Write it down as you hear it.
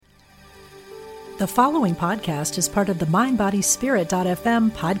The following podcast is part of the MindBodySpirit.fm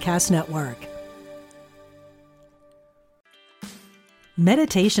podcast network.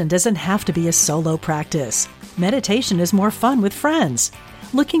 Meditation doesn't have to be a solo practice. Meditation is more fun with friends.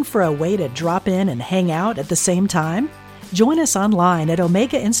 Looking for a way to drop in and hang out at the same time? Join us online at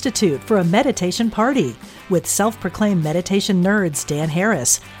Omega Institute for a meditation party with self-proclaimed meditation nerds Dan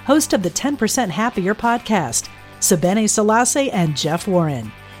Harris, host of the 10% Happier podcast, Sabene Selassie, and Jeff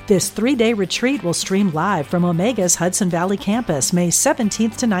Warren. This 3-day retreat will stream live from Omega's Hudson Valley campus May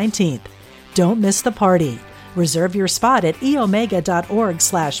 17th to 19th. Don't miss the party. Reserve your spot at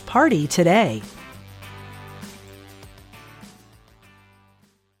eomega.org/party today.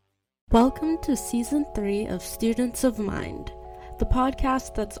 Welcome to Season 3 of Students of Mind, the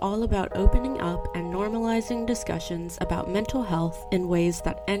podcast that's all about opening up and normalizing discussions about mental health in ways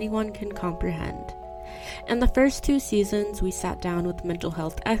that anyone can comprehend. In the first 2 seasons, we sat down with mental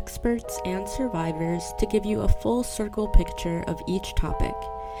health experts and survivors to give you a full circle picture of each topic.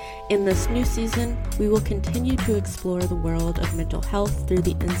 In this new season, we will continue to explore the world of mental health through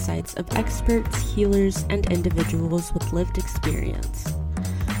the insights of experts, healers, and individuals with lived experience.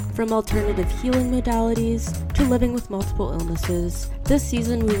 From alternative healing modalities to living with multiple illnesses, this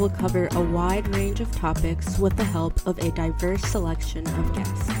season we will cover a wide range of topics with the help of a diverse selection of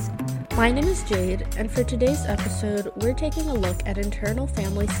guests. My name is Jade, and for today's episode, we're taking a look at internal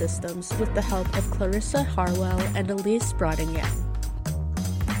family systems with the help of Clarissa, Harwell, and Alyse Brautigam.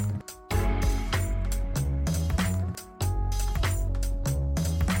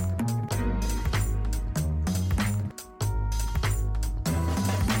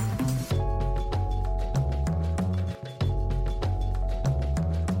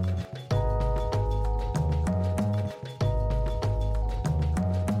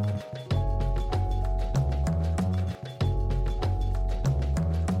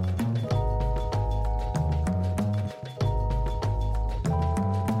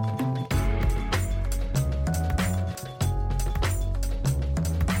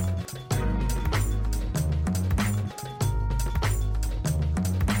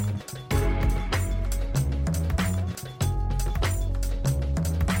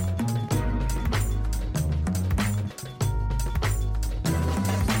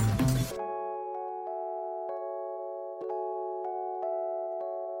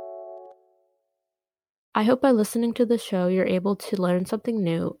 I hope by listening to the show you're able to learn something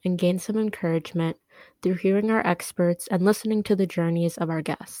new and gain some encouragement through hearing our experts and listening to the journeys of our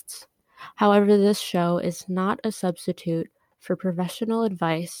guests. However, this show is not a substitute for professional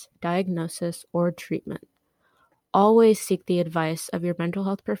advice, diagnosis, or treatment. Always seek the advice of your mental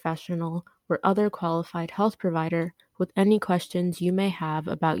health professional or other qualified health provider with any questions you may have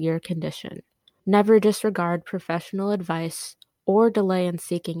about your condition. Never disregard professional advice or delay in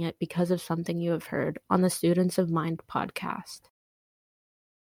seeking it because of something you have heard on the Students of Mind podcast.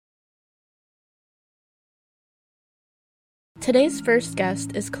 Today's first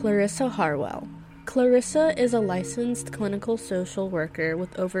guest is Clarissa Harwell. Clarissa is a licensed clinical social worker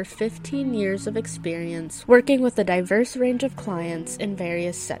with over 15 years of experience working with a diverse range of clients in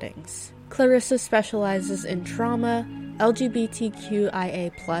various settings. Clarissa specializes in trauma,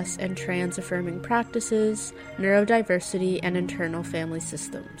 LGBTQIA+ and trans-affirming practices, neurodiversity, and internal family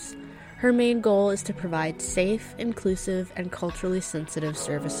systems. Her main goal is to provide safe, inclusive, and culturally sensitive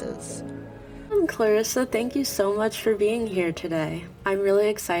services. Clarissa, thank you so much for being here today. I'm really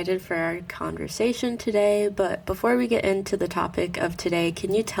excited for our conversation today, but before we get into the topic of today,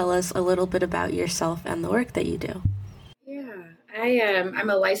 can you tell us a little bit about yourself and the work that you do? I'm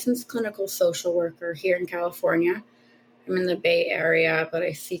a licensed clinical social worker here in California. I'm in the Bay Area, but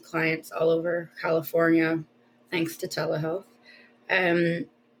I see clients all over California thanks to telehealth.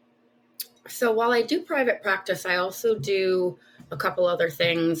 So while I do private practice, I also do a couple other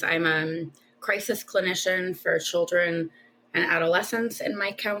things. I'm a crisis clinician for children and adolescents in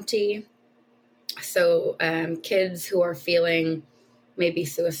my county. So kids who are feeling maybe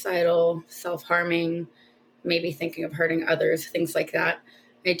suicidal, self-harming, maybe thinking of hurting others, things like that.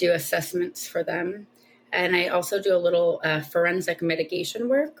 I do assessments for them. And I also do a little forensic mitigation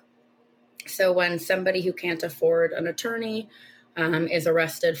work. So when somebody who can't afford an attorney is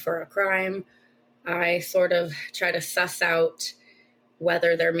arrested for a crime, I sort of try to suss out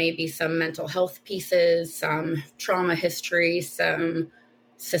whether there may be some mental health pieces, some trauma history, some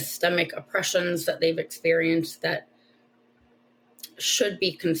systemic oppressions that they've experienced that should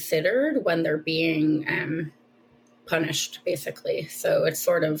be considered when they're being punished, basically. So it's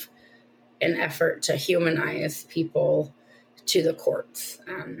sort of an effort to humanize people to the courts.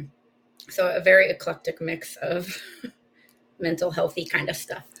 So a very eclectic mix of mental healthy kind of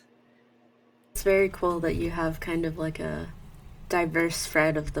stuff. It's very cool that you have kind of like a diverse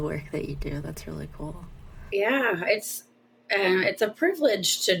thread of the work that you do. That's really cool. Yeah, it's a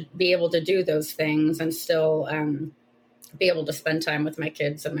privilege to be able to do those things and still be able to spend time with my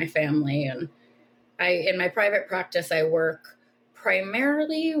kids and my family. And in my private practice, I work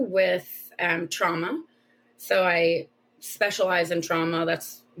primarily with trauma. So I specialize in trauma.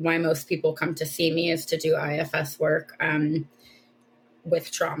 That's why most people come to see me, is to do IFS work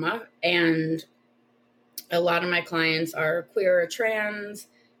with trauma. And a lot of my clients are queer or trans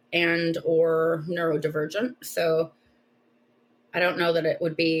and or neurodivergent. So I don't know that it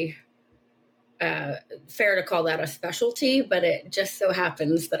would be fair to call that a specialty, but it just so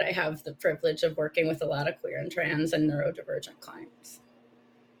happens that I have the privilege of working with a lot of queer and trans and neurodivergent clients.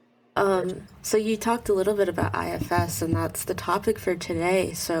 So you talked a little bit about IFS, and that's the topic for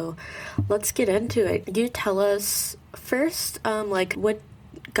today. So let's get into it. You tell us first, like what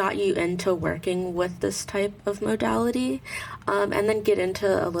got you into working with this type of modality, and then get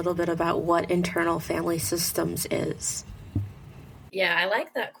into a little bit about what internal family systems is. Yeah, I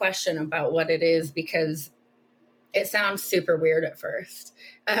like that question about what it is because it sounds super weird at first.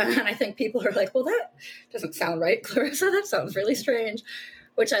 And I think people are like, well, that doesn't sound right, Clarissa. That sounds really strange,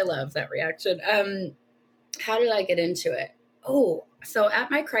 which I love that reaction. How did I get into it? Oh, so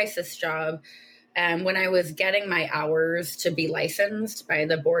at my crisis job, when I was getting my hours to be licensed by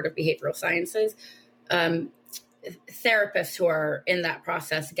the Board of Behavioral Sciences, therapists who are in that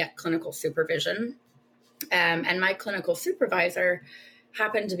process get clinical supervision. And my clinical supervisor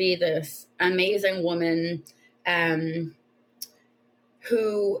happened to be this amazing woman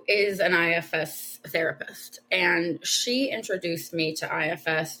who is an IFS therapist. And she introduced me to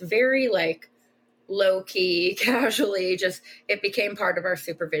IFS very like low-key, casually, just it became part of our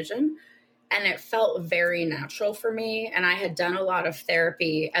supervision. And it felt very natural for me. And I had done a lot of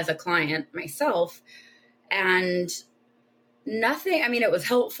therapy as a client myself. And nothing, I mean, it was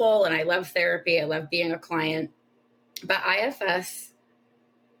helpful and I love therapy. I love being a client. But IFS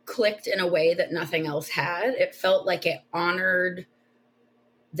clicked in a way that nothing else had. It felt like it honored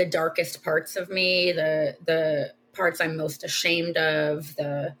the darkest parts of me, the parts I'm most ashamed of,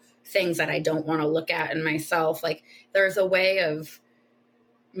 the things that I don't want to look at in myself. Like there's a way of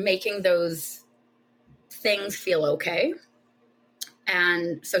making those things feel okay.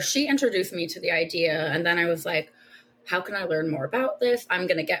 And so she introduced me to the idea. And then I was like, how can I learn more about this? I'm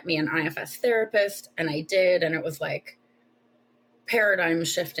going to get me an IFS therapist. And I did. And it was like paradigm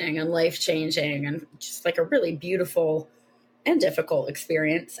shifting and life changing and just like a really beautiful and difficult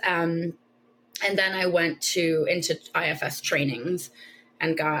experience. And then I went into IFS trainings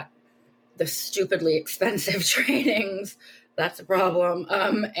and got the stupidly expensive trainings. That's a problem.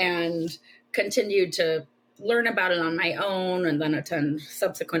 And continued to learn about it on my own and then attend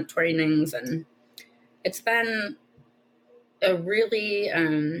subsequent trainings. And it's been a really,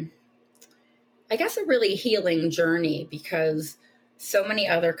 I guess, a really healing journey because so many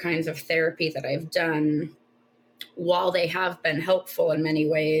other kinds of therapy that I've done, while they have been helpful in many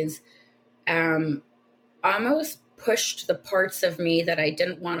ways, almost pushed the parts of me that I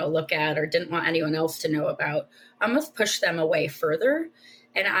didn't want to look at or didn't want anyone else to know about, almost pushed them away further.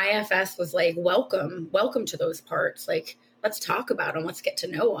 And IFS was like, welcome to those parts. Like, let's talk about them. Let's get to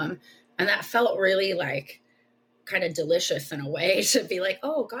know them. And that felt really like kind of delicious in a way to be like,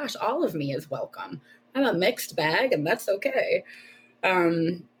 oh gosh, all of me is welcome. I'm a mixed bag and that's okay.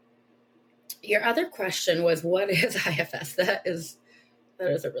 Your other question was, what is IFS? That is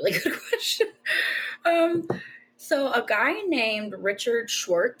a really good question. So a guy named Richard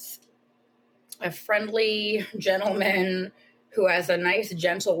Schwartz, a friendly gentleman who has a nice,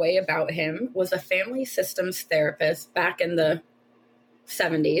 gentle way about him, was a family systems therapist back in the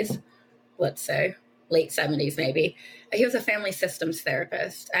 70s, let's say, late 70s maybe. He was a family systems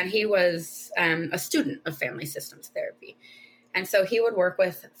therapist, and he was a student of family systems therapy. And so he would work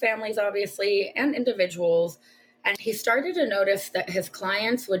with families, obviously, and individuals. And he started to notice that his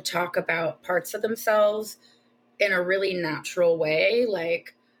clients would talk about parts of themselves in a really natural way.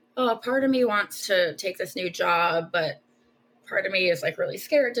 Like, oh, a part of me wants to take this new job, but part of me is like really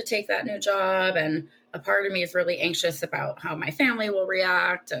scared to take that new job. And a part of me is really anxious about how my family will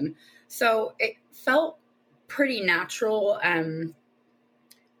react. And so it felt pretty natural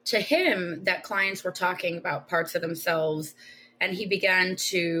to him that clients were talking about parts of themselves. And he began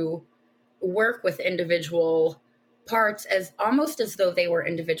to work with individual parts as almost as though they were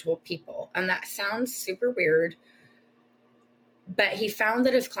individual people. And that sounds super weird, but he found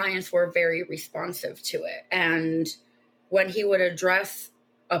that his clients were very responsive to it. And when he would address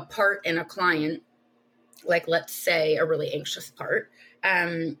a part in a client, like let's say a really anxious part,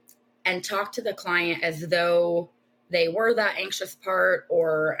 and and talk to the client as though they were that anxious part,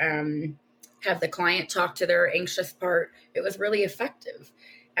 or have the client talk to their anxious part. It was really effective.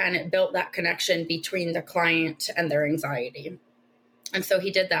 And it built that connection between the client and their anxiety. And so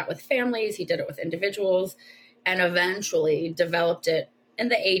he did that with families, he did it with individuals, and eventually developed it in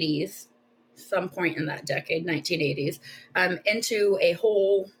the 80s, some point in that decade, 1980s, into a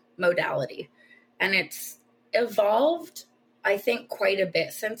whole modality. And it's evolved, I think, quite a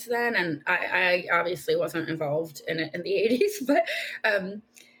bit since then. And I obviously wasn't involved in it in the 80s, but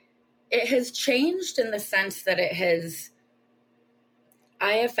it has changed in the sense that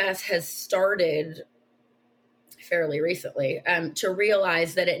IFS has started fairly recently to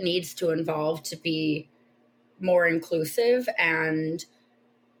realize that it needs to evolve to be more inclusive and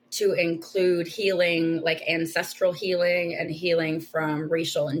to include healing, like ancestral healing and healing from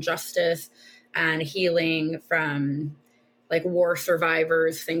racial injustice and healing from like war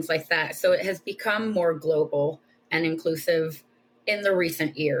survivors, things like that. So it has become more global and inclusive in the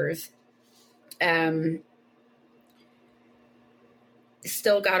recent years.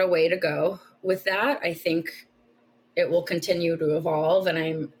 Still got a way to go with that. I think it will continue to evolve, and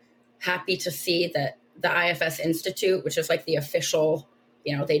I'm happy to see that the IFS Institute, which is like the official,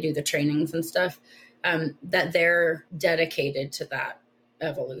 they do the trainings and stuff, that they're dedicated to that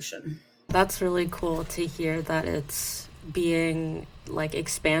evolution. That's really cool to hear that it's being like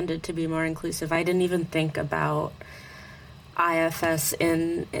expanded to be more inclusive. I didn't even think about IFS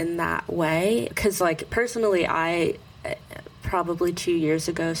in that way, because like personally, I probably 2 years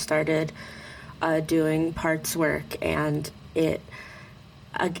ago started doing parts work, and it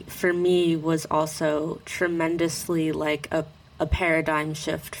for me was also tremendously like a paradigm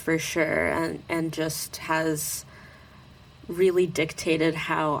shift for sure, and just has really dictated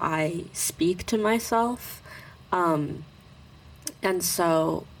how I speak to myself, and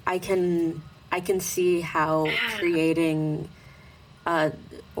so I can see how creating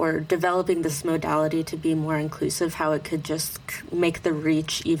or developing this modality to be more inclusive, how it could just make the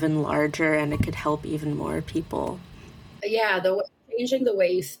reach even larger and it could help even more people. Yeah, changing the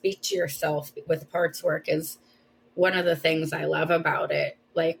way you speak to yourself with parts work is one of the things I love about it.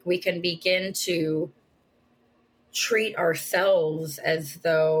 Like, we can begin to treat ourselves as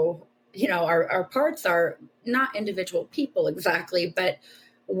though, our parts are not individual people exactly, but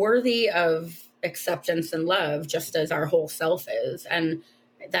worthy of acceptance and love, just as our whole self is. And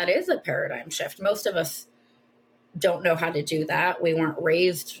that is a paradigm shift. Most of us don't know how to do that. We weren't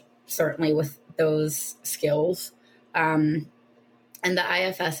raised certainly with those skills. And the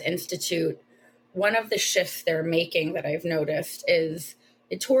IFS Institute, one of the shifts they're making that I've noticed is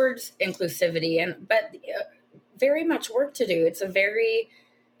towards inclusivity, but very much work to do.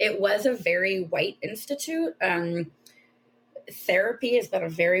 It was a very white institute. Therapy has been a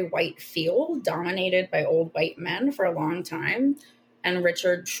very white field dominated by old white men for a long time. And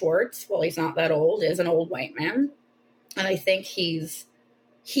Richard Schwartz, well, he's not that old, is an old white man. And I think he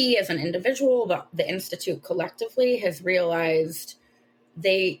as an individual, the Institute collectively has realized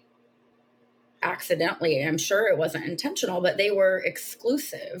they accidentally, I'm sure it wasn't intentional, but they were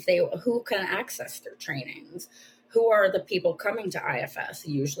exclusive. Who can access their trainings? Who are the people coming to IFS?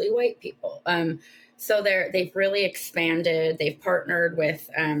 Usually white people. So they've really expanded. They've partnered with,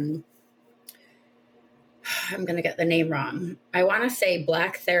 I'm going to get the name wrong. I want to say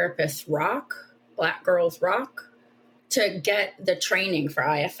Black Therapists Rock, Black Girls Rock, to get the training for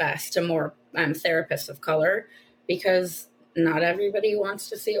IFS to more therapists of color, because not everybody wants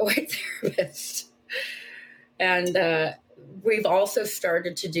to see a white therapist. And we've also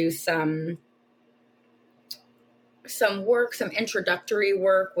started to do some work, some introductory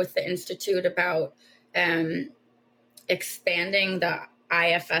work with the Institute about expanding the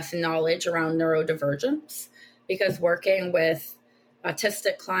IFS knowledge around neurodivergence, because working with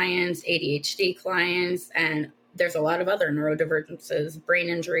autistic clients, ADHD clients, and there's a lot of other neurodivergences, brain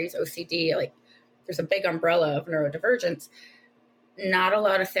injuries, OCD, like there's a big umbrella of neurodivergence. Not a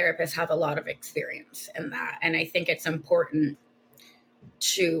lot of therapists have a lot of experience in that. And I think it's important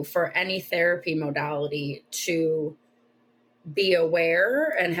for any therapy modality to be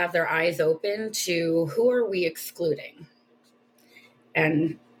aware and have their eyes open to who are we excluding.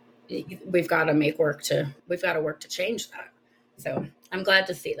 And we've got to work to change that. So I'm glad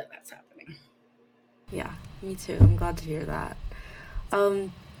to see that that's happening. Yeah, me too. I'm glad to hear that.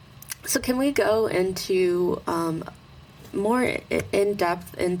 So can we go into more in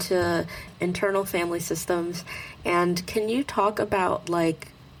depth into internal family systems, and can you talk about like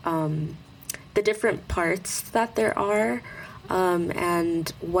the different parts that there are, and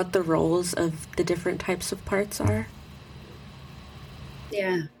what the roles of the different types of parts are?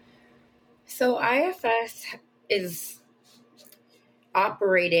 Yeah. So IFS is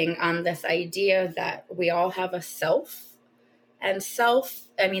operating on this idea that we all have a self. And self,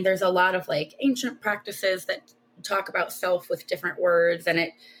 I mean, there's a lot of like ancient practices that talk about self with different words. And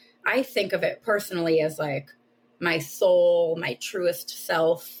I think of it personally as like my soul, my truest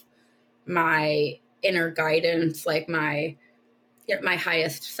self, my inner guidance, like my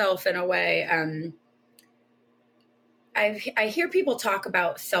highest self in a way. I hear people talk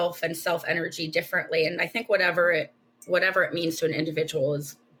about self and self energy differently. And I think whatever it means to an individual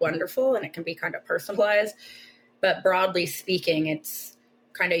is wonderful, and it can be kind of personalized. But broadly speaking, it's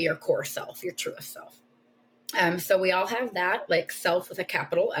kind of your core self, your truest self. So we all have that, like self with a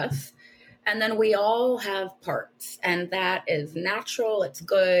capital S. And then we all have parts, and that is natural. It's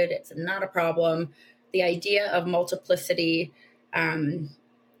good. It's not a problem. The idea of multiplicity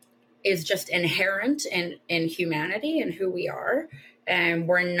is just inherent in humanity and who we are. And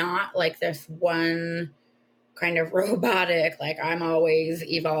we're not like this one kind of robotic, like I'm always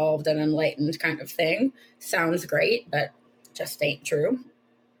evolved and enlightened kind of thing. Sounds great, but just ain't true.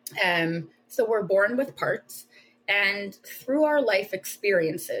 So we're born with parts, and through our life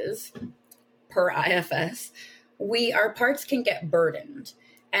experiences, per IFS, our parts can get burdened.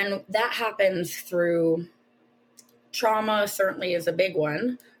 And that happens through trauma, certainly is a big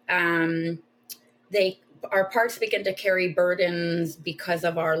one. Our parts begin to carry burdens because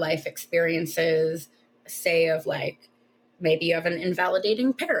of our life experiences, say of like, maybe you have an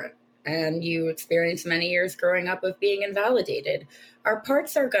invalidating parent and you experience many years growing up of being invalidated. Our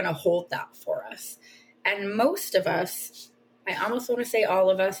parts are going to hold that for us. And most of us, I almost want to say all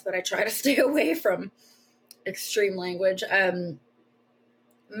of us, but I try to stay away from extreme language.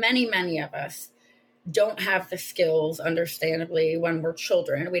 Many of us don't have the skills, understandably, when we're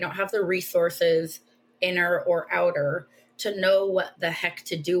children. We don't have the resources, inner or outer, to know what the heck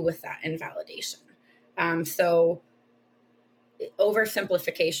to do with that invalidation. So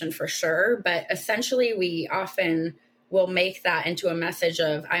oversimplification for sure, but essentially we often will make that into a message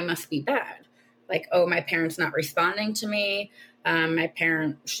of, I must be bad. Like, oh, my parent's not responding to me. My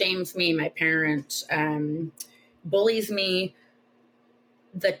parent shames me. My parent bullies me.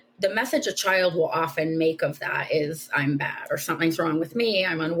 The message a child will often make of that is, I'm bad, or something's wrong with me.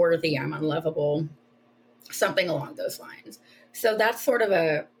 I'm unworthy. I'm unlovable. Something along those lines. So that's sort of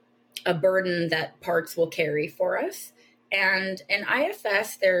a burden that parts will carry for us. And in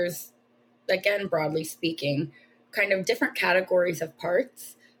IFS, there's, again, broadly speaking, kind of different categories of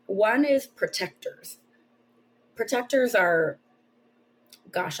parts. One is protectors. Protectors are,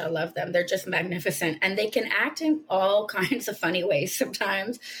 gosh, I love them. They're just magnificent. And they can act in all kinds of funny ways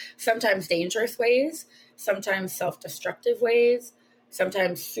sometimes dangerous ways, sometimes self-destructive ways,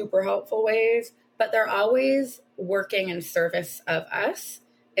 sometimes super helpful ways. But they're always working in service of us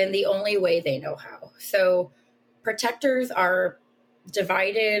in the only way they know how. So protectors are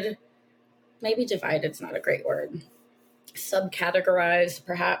divided, maybe divided's not a great word, subcategorized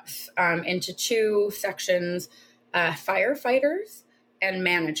perhaps into two sections, firefighters and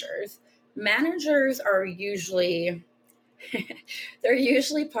managers. Managers are usually, they're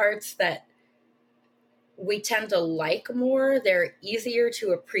usually parts that we tend to like more. They're easier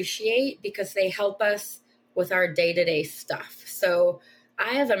to appreciate because they help us with our day-to-day stuff. So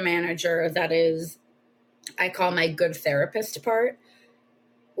I have a manager that is, I call my good therapist part,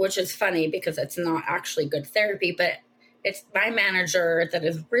 which is funny because it's not actually good therapy, but it's my manager that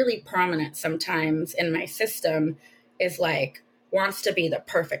is really prominent sometimes in my system is like, wants to be the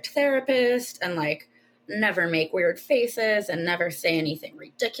perfect therapist and like never make weird faces and never say anything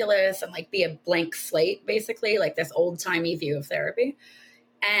ridiculous and like be a blank slate, basically, like this old-timey view of therapy.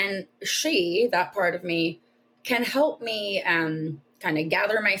 And she, that part of me, can help me kind of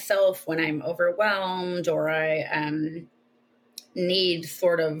gather myself when I'm overwhelmed or I need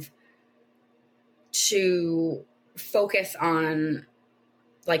sort of to focus on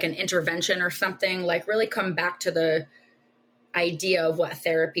like an intervention or something, like really come back to the idea of what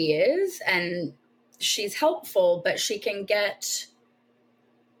therapy is. And she's helpful, but she can get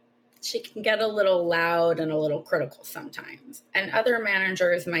a little loud and a little critical sometimes. And other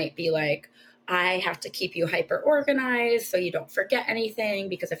managers might be like, I have to keep you hyper organized so you don't forget anything,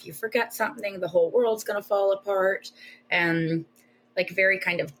 because if you forget something, the whole world's going to fall apart. And like very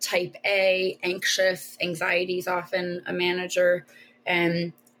kind of type A, anxious, anxiety is often a manager,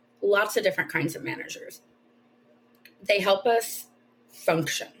 and lots of different kinds of managers. They help us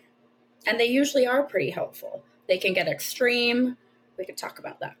function, and they usually are pretty helpful. They can get extreme. We could talk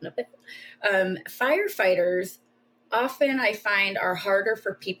about that in a bit. Firefighters often I find are harder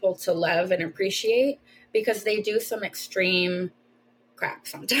for people to love and appreciate because they do some extreme crap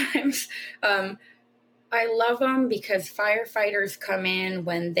sometimes. I love them because firefighters come in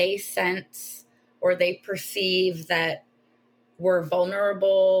when they sense or they perceive that we're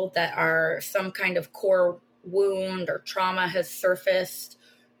vulnerable, that some kind of core wound or trauma has surfaced,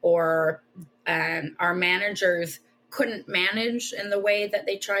 or our managers couldn't manage in the way that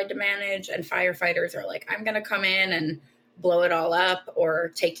they tried to manage. And firefighters are like, I'm going to come in and blow it all up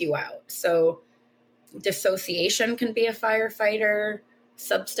or take you out. So dissociation can be a firefighter,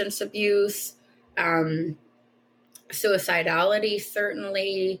 substance abuse, suicidality,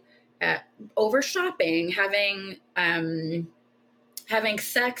 certainly, over shopping, having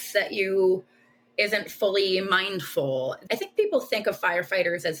sex that you isn't fully mindful. I think people think of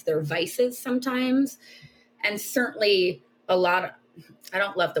firefighters as their vices sometimes. And certainly I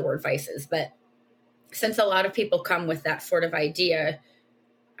don't love the word vices, but since a lot of people come with that sort of idea,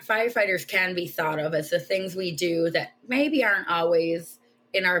 firefighters can be thought of as the things we do that maybe aren't always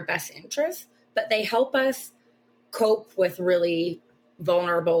in our best interest, but they help us cope with really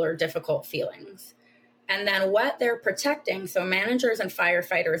vulnerable or difficult feelings. And then what they're protecting, so managers and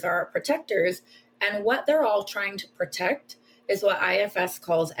firefighters are our protectors, and what they're all trying to protect is what IFS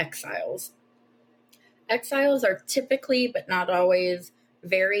calls exiles. Exiles are typically, but not always,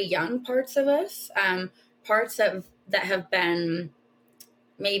 very young parts of us, parts that have been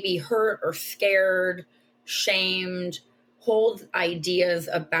maybe hurt or scared, shamed, hold ideas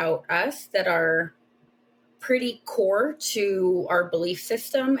about us that are pretty core to our belief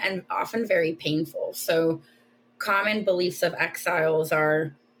system and often very painful. So common beliefs of exiles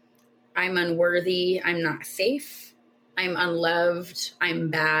are, I'm unworthy, I'm not safe, I'm unloved, I'm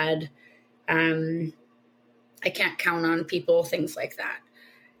bad, I can't count on people, things like that.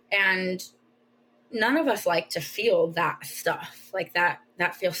 And none of us like to feel that stuff. Like that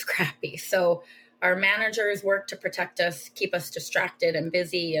feels crappy. So our managers work to protect us, keep us distracted and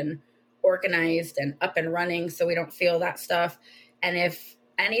busy and organized and up and running so we don't feel that stuff. And if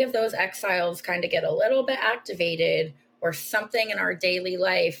any of those exiles kind of get a little bit activated or something in our daily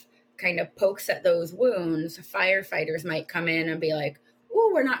life kind of pokes at those wounds, firefighters might come in and be like,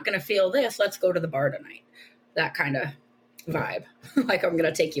 oh, we're not going to feel this. Let's go to the bar tonight. That kind of vibe. Like, I'm going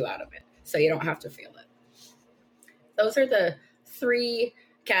to take you out of it so you don't have to feel it. Those are the 3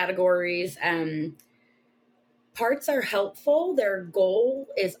 categories. Parts are helpful. Their goal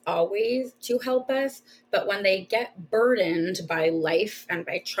is always to help us. But when they get burdened by life and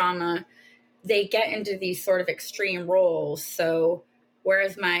by trauma, they get into these sort of extreme roles. So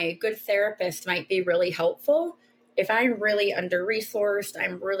whereas my good therapist might be really helpful, if I'm really under-resourced,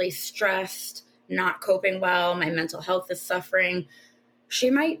 I'm really stressed, not coping well, my mental health is suffering, she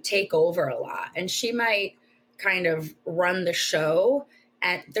might take over a lot and she might kind of run the show.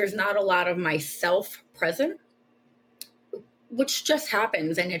 And there's not a lot of myself present, which just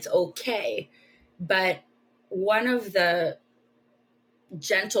happens and it's okay. But one of the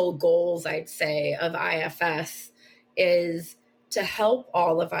gentle goals, I'd say, of IFS is to help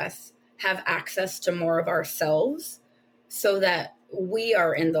all of us have access to more of ourselves so that we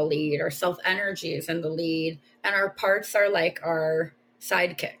are in the lead, our self energy is in the lead, and our parts are like our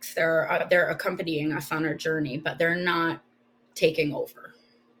sidekicks. They're accompanying us on our journey, but they're not taking over.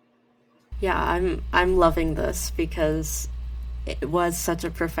 Yeah, I'm loving this because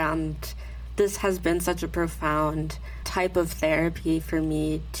this has been such a profound type of therapy for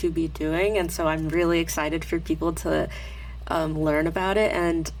me to be doing, and so I'm really excited for people to learn about it.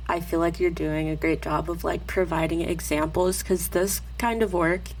 And I feel like you're doing a great job of like providing examples, because this kind of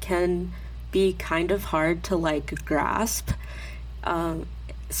work can be kind of hard to like grasp.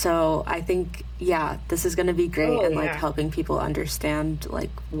 So I think, yeah, this is going to be great and like helping people understand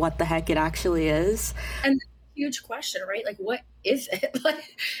like what the heck it actually is. And that's a huge question, right? Like, what is it?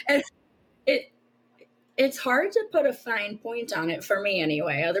 And it's hard to put a fine point on it, for me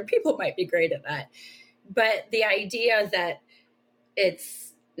anyway. Other people might be great at that. But the idea that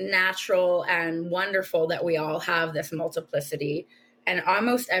it's natural and wonderful that we all have this multiplicity, and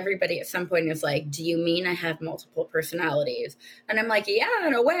almost everybody at some point is like, do you mean I have multiple personalities? And I'm like, yeah,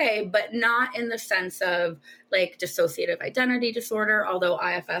 in a way, but not in the sense of like dissociative identity disorder, although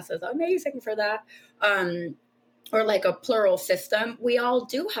IFS is amazing for that, or like a plural system. We all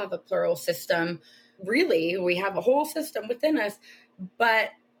do have a plural system. Really, we have a whole system within us,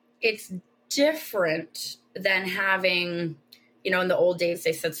 but it's different than having, in the old days,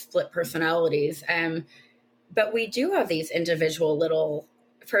 they said split personalities. But we do have these individual little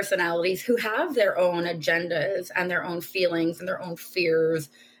personalities who have their own agendas and their own feelings and their own fears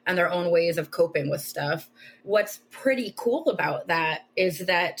and their own ways of coping with stuff. What's pretty cool about that is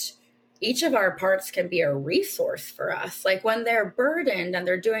that each of our parts can be a resource for us. Like when they're burdened and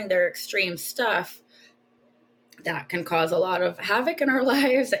they're doing their extreme stuff, that can cause a lot of havoc in our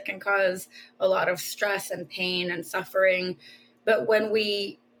lives. It can cause a lot of stress and pain and suffering. But when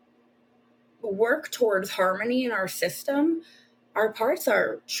we work towards harmony in our system, our parts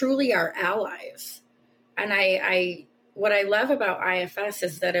are truly our allies. And what I love about IFS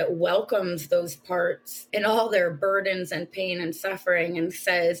is that it welcomes those parts in all their burdens and pain and suffering and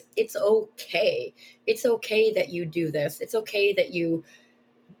says, it's okay. It's okay that you do this. It's okay that you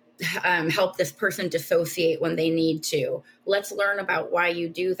help this person dissociate when they need to. Let's learn about why you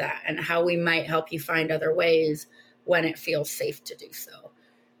do that and how we might help you find other ways when it feels safe to do so.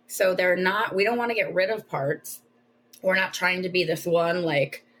 So we don't want to get rid of parts. We're not trying to be this one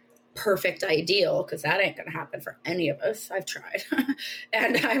like perfect ideal, because that ain't going to happen for any of us. I've tried.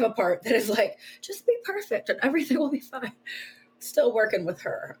 And I have a part that is like, just be perfect and everything will be fine. Still working with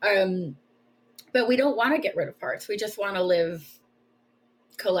her. But we don't want to get rid of parts. We just want to live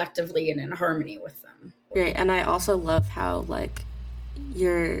collectively and in harmony with them. Great. And I also love how like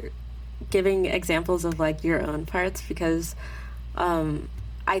you're giving examples of like your own parts, because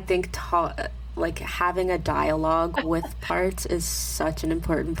I think like having a dialogue with parts is such an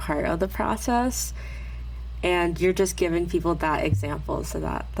important part of the process, and you're just giving people that example, so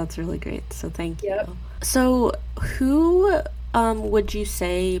that's really great. So thank you. So who would you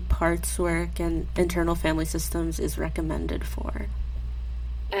say parts work and internal family systems is recommended for?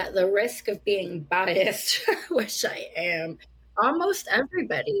 At the risk of being biased, which I am, almost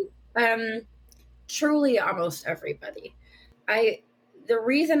everybody. Truly almost everybody. The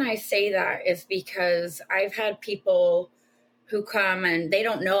reason I say that is because I've had people who come and they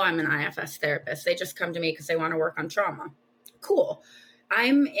don't know I'm an IFS therapist. They just come to me because they want to work on trauma. Cool.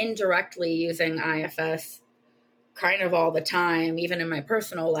 I'm indirectly using IFS kind of all the time, even in my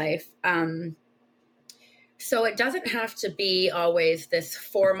personal life. So it doesn't have to be always this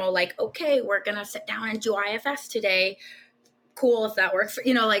formal, like, okay, we're going to sit down and do IFS today. Cool. If that works for,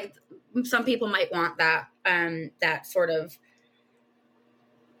 like some people might want that, that sort of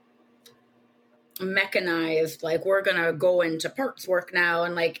mechanized, like we're going to go into parts work now.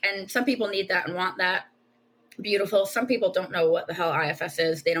 And some people need that and want that. Beautiful. Some people don't know what the hell IFS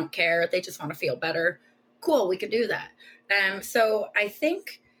is. They don't care. They just want to feel better. Cool. We could do that. So I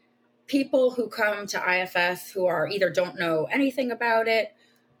think people who come to IFS who are either don't know anything about it,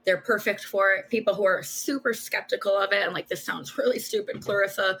 they're perfect for it. People who are super skeptical of it and like, this sounds really stupid,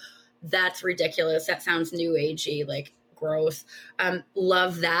 Clarissa. That's ridiculous. That sounds new agey, like gross.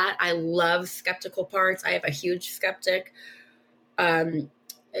 Love that. I love skeptical parts. I have a huge skeptic.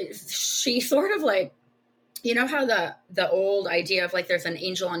 She sort of like, how the old idea of like there's an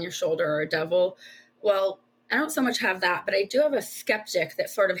angel on your shoulder or a devil. Well, I don't so much have that, but I do have a skeptic that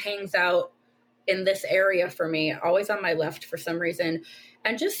sort of hangs out in this area for me, always on my left for some reason,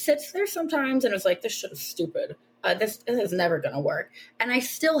 and just sits there sometimes and is like, this shit is stupid. This is never going to work. And I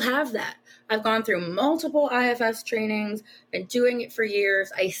still have that. I've gone through multiple IFS trainings, been doing it for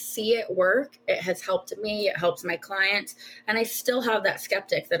years. I see it work. It has helped me. It helps my clients. And I still have that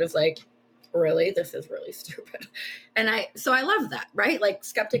skeptic that is like, really, this is really stupid. So I love that, right? Like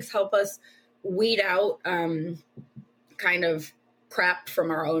skeptics help us weed out kind of crap from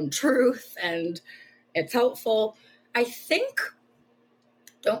our own truth, and it's helpful. I think,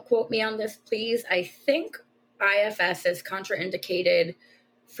 don't quote me on this, please. I think IFS is contraindicated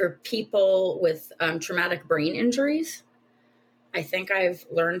for people with traumatic brain injuries. I think I've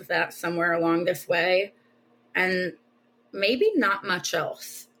learned that somewhere along this way, and maybe not much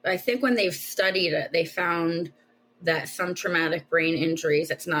else. I think when they've studied it, they found that some traumatic brain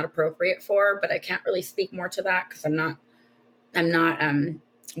injuries it's not appropriate for, but I can't really speak more to that because I'm not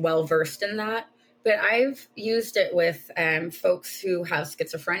well versed in that. But I've used it with folks who have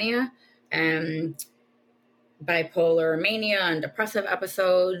schizophrenia, bipolar mania, and depressive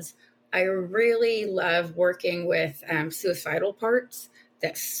episodes. I really love working with suicidal parts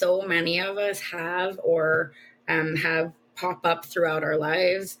that so many of us have or have pop up throughout our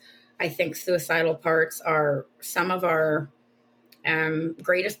lives. I think suicidal parts are some of our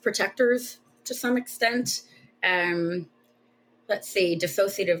greatest protectors to some extent. Let's see,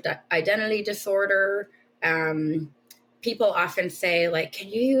 dissociative identity disorder. People often say, like, can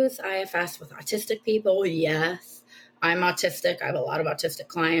you use IFS with autistic people? Yes. I'm autistic. I have a lot of autistic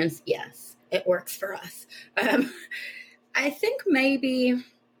clients. Yes, it works for us. I think maybe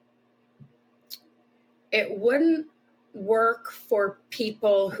it wouldn't work for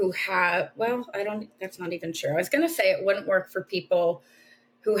people who have, that's not even true. I was going to say it wouldn't work for people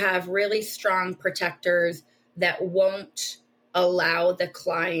who have really strong protectors that won't allow the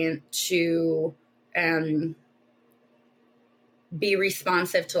client to be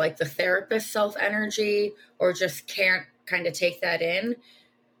responsive to like the therapist's self energy, or just can't kind of take that in.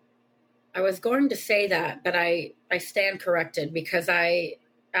 I was going to say that, but I stand corrected, because I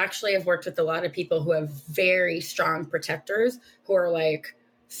actually have worked with a lot of people who have very strong protectors who are like,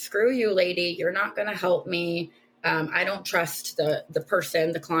 screw you, lady, you're not going to help me. I don't trust the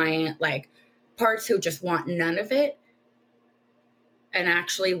person, the client, like parts who just want none of it. And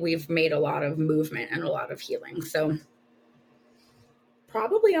actually, we've made a lot of movement and a lot of healing. So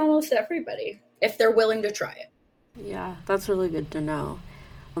probably almost everybody, if they're willing to try it. Yeah, that's really good to know.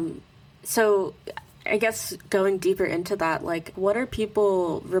 So I guess going deeper into that, like, what are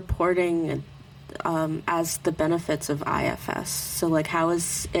people reporting as the benefits of IFS? So, like, how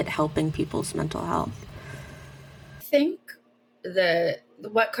is it helping people's mental health? I think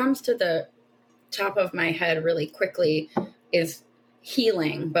what comes to the top of my head really quickly is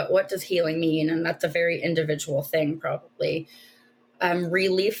healing. But what does healing mean? And that's a very individual thing, probably.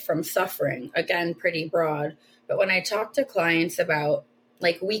 Relief from suffering, again, pretty broad. But when I talk to clients about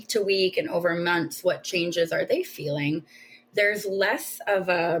like week to week and over months, what changes are they feeling? There's less of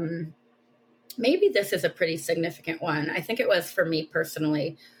maybe this is a pretty significant one. I think it was for me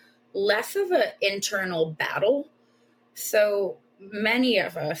personally, less of an internal battle. So many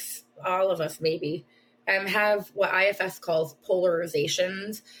of us, all of us maybe, have what IFS calls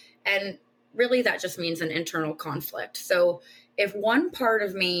polarizations. And really that just means an internal conflict. So if one part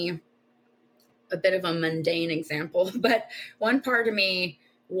of me, a bit of a mundane example, but one part of me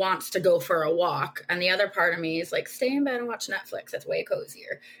wants to go for a walk and the other part of me is like, stay in bed and watch Netflix. It's way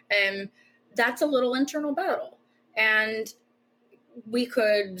cozier. And that's a little internal battle. And we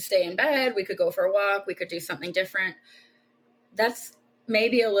could stay in bed, we could go for a walk, we could do something different. That's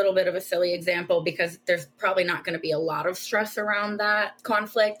maybe a little bit of a silly example because there's probably not going to be a lot of stress around that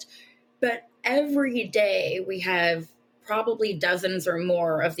conflict. But every day we have probably dozens or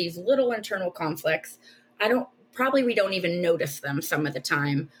more of these little internal conflicts. We don't even notice them some of the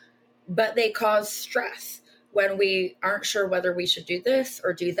time, but they cause stress when we aren't sure whether we should do this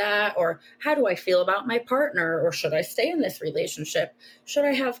or do that, or how do I feel about my partner, or should I stay in this relationship? Should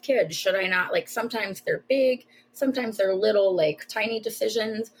I have kids? Should I not? Like sometimes they're big, sometimes they're little, like tiny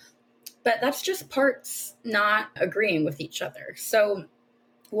decisions, but that's just parts not agreeing with each other. So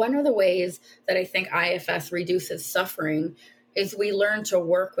one of the ways that I think IFS reduces suffering is we learn to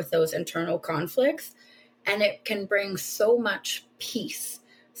work with those internal conflicts, and it can bring so much peace.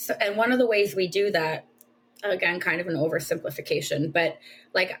 So, and one of the ways we do that, again, kind of an oversimplification, but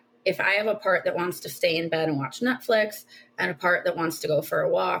like if I have a part that wants to stay in bed and watch Netflix and a part that wants to go for a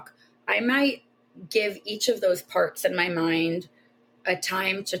walk, I might give each of those parts in my mind a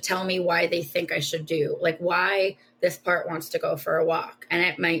time to tell me why they think I should do, like why this part wants to go for a walk. And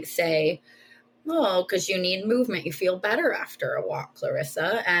it might say, oh, because you need movement. You feel better after a walk,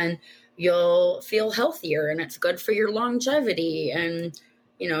 Clarissa, and you'll feel healthier and it's good for your longevity. And,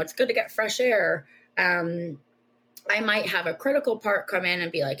 it's good to get fresh air. I might have a critical part come in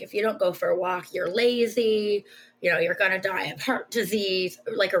and be like, if you don't go for a walk, you're lazy, you're going to die of heart disease,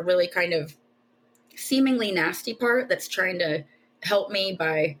 like a really kind of seemingly nasty part that's trying to help me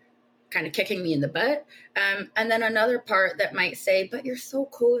by kind of kicking me in the butt. And then another part that might say, but you're so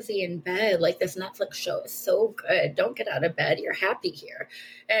cozy in bed. Like this Netflix show is so good. Don't get out of bed. You're happy here.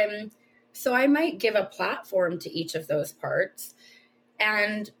 So I might give a platform to each of those parts.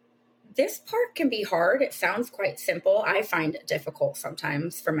 And this part can be hard. It sounds quite simple. I find it difficult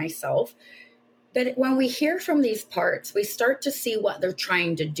sometimes for myself. But when we hear from these parts, we start to see what they're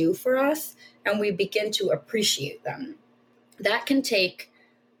trying to do for us, and we begin to appreciate them. That can take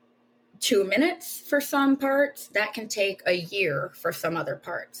 2 minutes for some parts. That can take a year for some other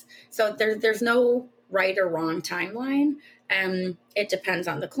parts. So there's no right or wrong timeline. It depends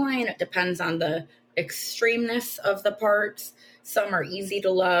on the client. It depends on the extremeness of the parts. Some are easy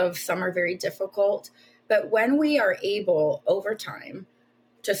to love. Some are very difficult. But when we are able over time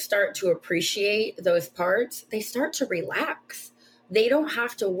to start to appreciate those parts, they start to relax. They don't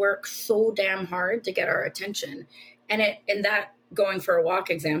have to work so damn hard to get our attention. And in that going for a walk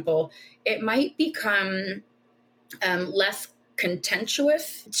example, it might become less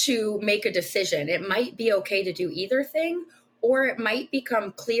contentious to make a decision. It might be okay to do either thing, or it might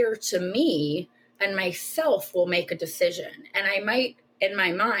become clear to me and myself will make a decision. And I might, in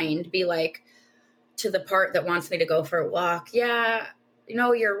my mind, be like, to the part that wants me to go for a walk, yeah,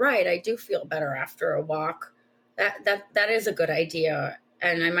 you're right. I do feel better after a walk. That is a good idea.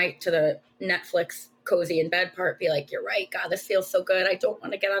 And I might, to the Netflix cozy in bed part, be like, you're right. God, this feels so good. I don't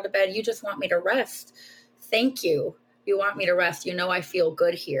want to get out of bed. You just want me to rest. Thank you. You want me to rest. You know, I feel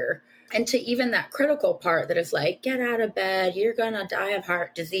good here. And to even that critical part that is like, get out of bed. You're going to die of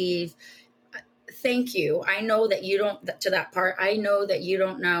heart disease. Thank you. I know that you don't, to that part, I know that you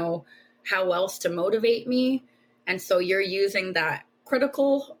don't know how else to motivate me. And so you're using that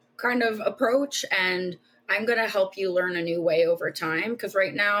critical kind of approach, and I'm going to help you learn a new way over time. Because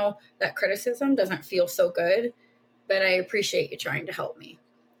right now that criticism doesn't feel so good, but I appreciate you trying to help me.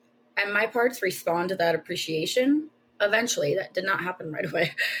 And my parts respond to that appreciation eventually. That did not happen right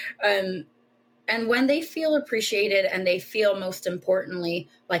away. And when they feel appreciated and they feel, most importantly,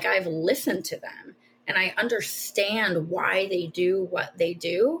 like I've listened to them and I understand why they do what they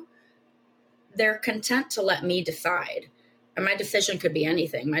do, they're content to let me decide. And my decision could be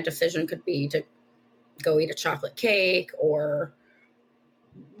anything. My decision could be to go eat a chocolate cake or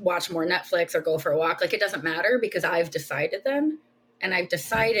watch more Netflix or go for a walk. Like, it doesn't matter because I've decided then. And I've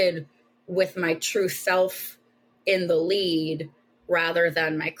decided with my true self in the lead, rather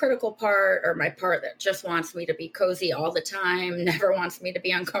than my critical part or my part that just wants me to be cozy all the time, never wants me to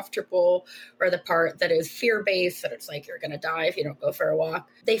be uncomfortable, or the part that is fear-based, that it's like, you're going to die if you don't go for a walk.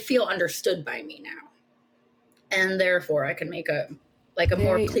 They feel understood by me now. And therefore I can make a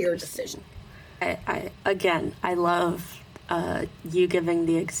more clear decision. I love you giving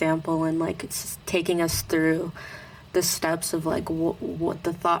the example and like it's taking us through the steps of like what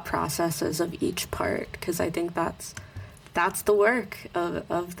the thought processes of each part, because I think that's the work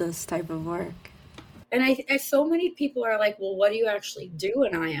of this type of work. And I so many people are like, well, what do you actually do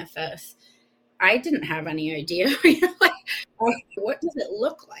in IFS? I didn't have any idea. Like, what does it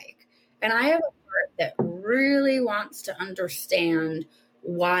look like? And I have a part that really wants to understand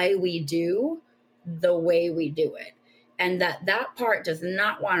why we do the way we do it. And that part does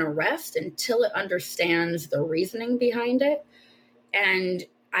not want to rest until it understands the reasoning behind it. And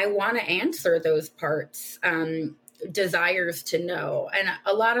I want to answer those parts, desires to know. And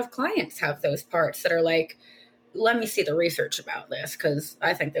a lot of clients have those parts that are like, let me see the research about this because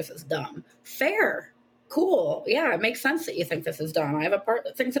I think this is dumb. Fair. Cool. Yeah, it makes sense that you think this is dumb. I have a part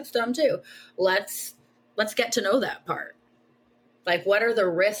that thinks it's dumb too. Let's get to know that part. Like, what are the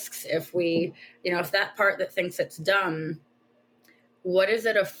risks if we, if that part that thinks it's dumb, what is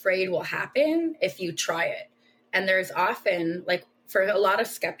it afraid will happen if you try it? And there's often, like, for a lot of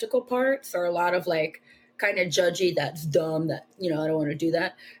skeptical parts or a lot of like kind of judgy, that's dumb, that, I don't want to do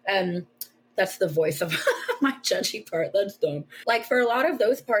that. That's the voice of my judgy part. That's dumb. Like, for a lot of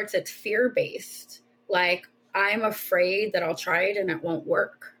those parts, it's fear-based. Like, I'm afraid that I'll try it and it won't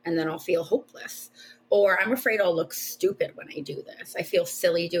work. And then I'll feel hopeless. Or I'm afraid I'll look stupid when I do this. I feel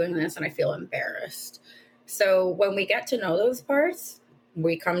silly doing this and I feel embarrassed. So when we get to know those parts,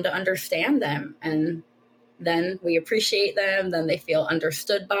 we come to understand them, and then we appreciate them. Then they feel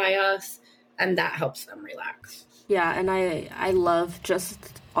understood by us, and that helps them relax. Yeah, and I love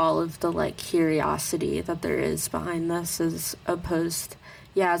just all of the like curiosity that there is behind this, as opposed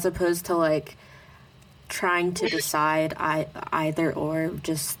to like trying to decide either or,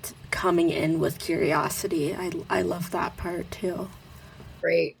 just coming in with curiosity. I love that part too.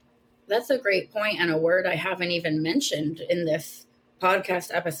 Great. That's a great point, and a word I haven't even mentioned in this podcast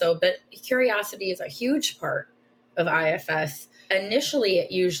episode, but curiosity is a huge part of IFS. Initially,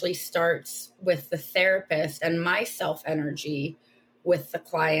 it usually starts with the therapist and my self-energy with the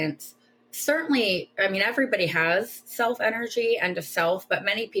clients. Certainly, I mean, everybody has self-energy and a self, but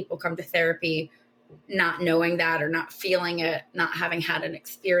many people come to therapy not knowing that or not feeling it, not having had an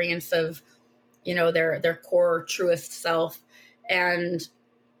experience of, their core truest self. And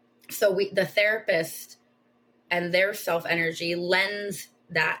so the therapist and their self-energy lends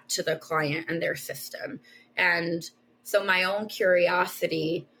that to the client and their system. And so my own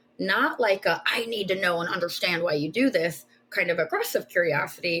curiosity, not like I need to know and understand why you do this kind of aggressive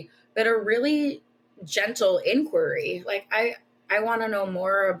curiosity, but a really gentle inquiry. Like, I want to know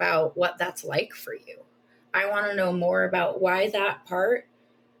more about what that's like for you. I want to know more about why that part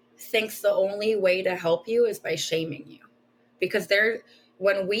thinks the only way to help you is by shaming you. Because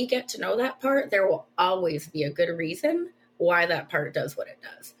when we get to know that part, there will always be a good reason why that part does what it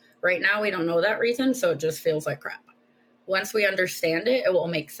does. Right now, we don't know that reason, so it just feels like crap. Once we understand it, it will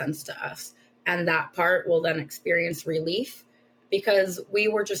make sense to us. And that part will then experience relief because we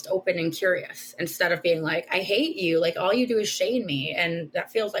were just open and curious instead of being like, I hate you. Like, all you do is shame me. And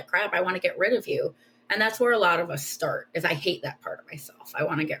that feels like crap. I want to get rid of you. And that's where a lot of us start, is I hate that part of myself. I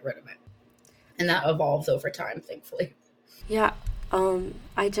want to get rid of it. And that evolves over time, thankfully. Yeah.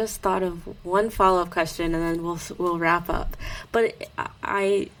 I just thought of one follow-up question and then we'll wrap up. But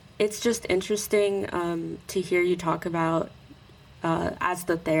it's just interesting to hear you talk about as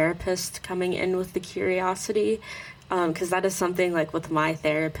the therapist coming in with the curiosity. because that is something like with my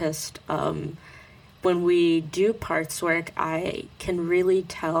therapist, when we do parts work, I can really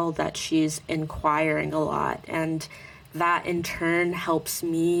tell that she's inquiring a lot, and that in turn helps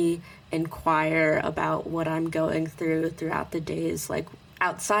me inquire about what I'm going through throughout the days, like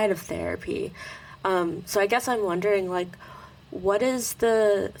outside of therapy. So I guess I'm wondering, like, what is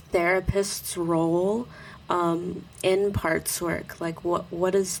the therapist's role in parts work? Like,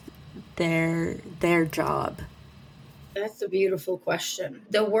 what is their job? That's a beautiful question.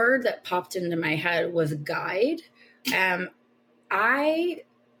 The word that popped into my head was guide. I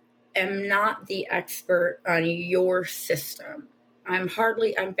am not the expert on your system. I'm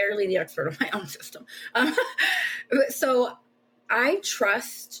barely the expert on my own system. So I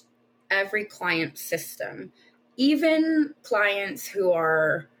trust every client's system, even clients who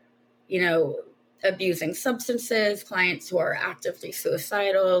are, abusing substances, clients who are actively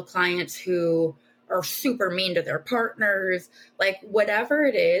suicidal, clients who are super mean to their partners, like whatever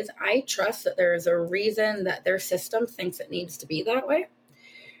it is, I trust that there is a reason that their system thinks it needs to be that way.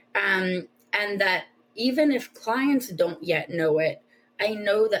 And that even if clients don't yet know it, I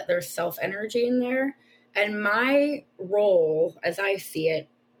know that there's self energy in there. And my role, as I see it,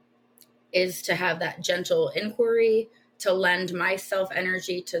 is to have that gentle inquiry, to lend my self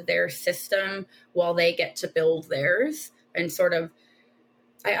energy to their system while they get to build theirs. And sort of,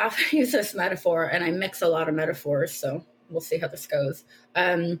 I often use this metaphor, and I mix a lot of metaphors, so we'll see how this goes.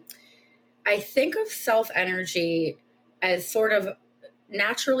 I think of self energy as sort of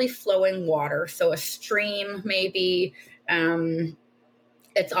naturally flowing water. So a stream, maybe,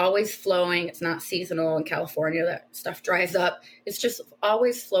 it's always flowing. It's not seasonal in California. That stuff dries up. It's just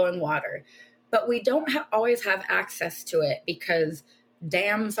always flowing water. But we don't always have access to it because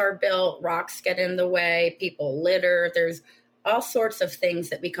dams are built, rocks get in the way, people litter. There's all sorts of things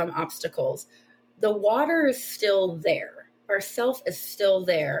that become obstacles. The water is still there. Our self is still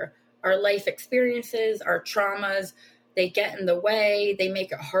there. Our life experiences, our traumas, they get in the way. They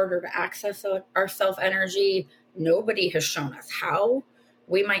make it harder to access our self energy. Nobody has shown us how.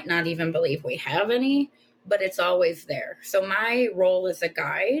 We might not even believe we have any, but it's always there. So my role as a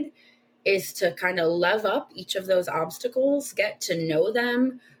guide is to kind of level up each of those obstacles, get to know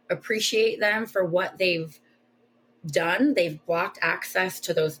them, appreciate them for what they've done. They've blocked access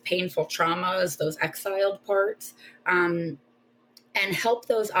to those painful traumas, those exiled parts, and help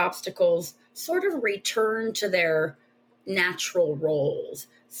those obstacles sort of return to their natural roles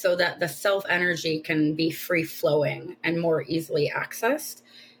so that the self energy can be free flowing and more easily accessed.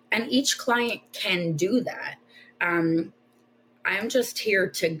 And each client can do that. I'm just here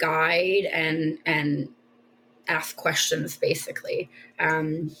to guide and ask questions, basically.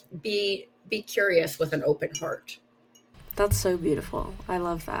 Be curious with an open heart. That's so beautiful. I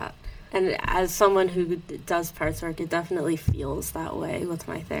love that. And as someone who does parts work, it definitely feels that way with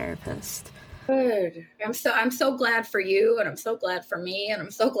my therapist. Good. I'm so glad for you, and I'm so glad for me, and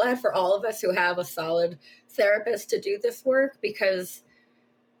I'm so glad for all of us who have a solid therapist to do this work, because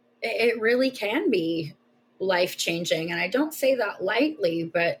it really can be life-changing. And I don't say that lightly,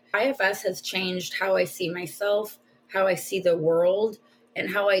 but IFS has changed how I see myself, how I see the world, and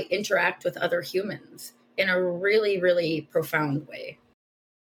how I interact with other humans in a really, really profound way.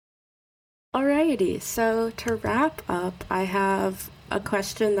 Alrighty, so to wrap up, I have a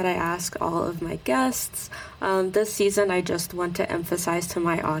question that I ask all of my guests. This season, I just want to emphasize to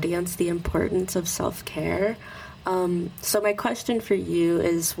my audience the importance of self-care. So my question for you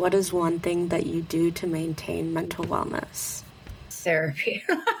is, what is one thing that you do to maintain mental wellness? Therapy.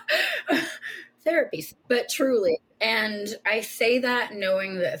 Therapy, but truly. And I say that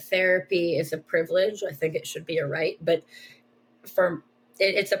knowing that therapy is a privilege. I think it should be a right, but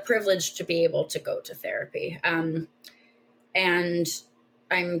it's a privilege to be able to go to therapy. And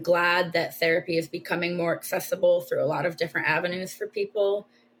I'm glad that therapy is becoming more accessible through a lot of different avenues for people.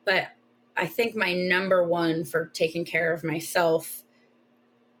 But I think my number one for taking care of myself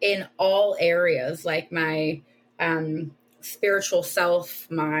in all areas, like my spiritual self,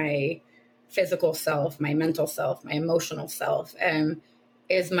 my physical self, my mental self, my emotional self,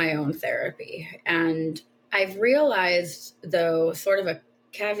 is my own therapy. And I've realized, though, sort of a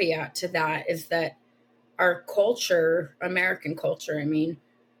caveat to that is that our culture, American culture, I mean,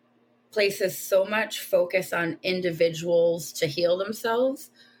 places so much focus on individuals to heal themselves.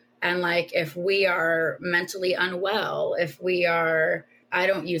 And like, if we are mentally unwell, if we are, I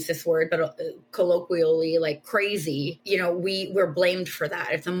don't use this word, but colloquially, like crazy, we're blamed for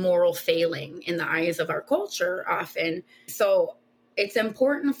that. It's a moral failing in the eyes of our culture often. So it's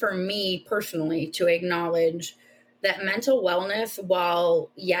important for me personally to acknowledge that mental wellness,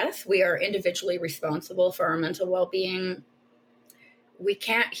 while yes, we are individually responsible for our mental well-being, we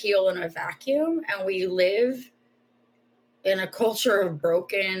can't heal in a vacuum, and we live in a culture of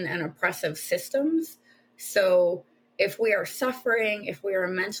broken and oppressive systems. So if we are suffering, if we are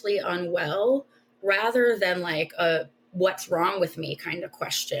mentally unwell, rather than like a what's wrong with me kind of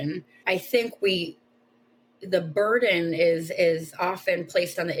question, I think the burden is often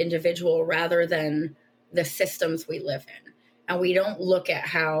placed on the individual rather than the systems we live in. And we don't look at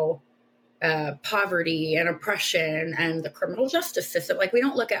how poverty and oppression and the criminal justice system, like we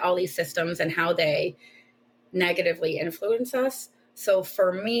don't look at all these systems and how they negatively influence us. So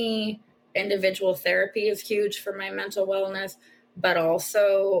for me, individual therapy is huge for my mental wellness, but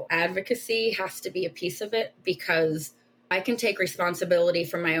also advocacy has to be a piece of it, because I can take responsibility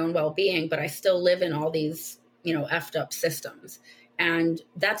for my own well-being, but I still live in all these, effed up systems. And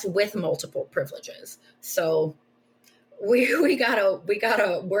that's with multiple privileges. So we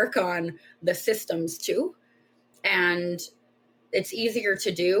gotta work on the systems too. And it's easier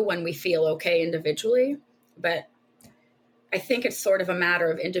to do when we feel okay individually, but I think it's sort of a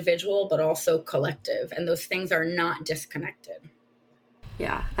matter of individual, but also collective. And those things are not disconnected.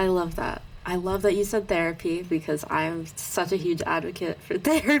 Yeah, I love that. I love that you said therapy, because I'm such a huge advocate for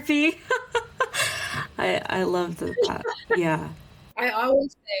therapy. I love that. Yeah. I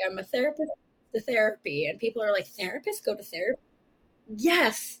always say I'm a therapist to therapy, and people are like, therapists go to therapy?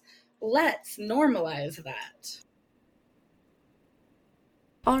 Yes, let's normalize that.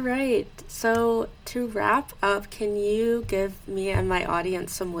 All right. So to wrap up, can you give me and my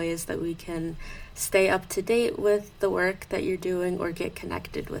audience some ways that we can stay up to date with the work that you're doing or get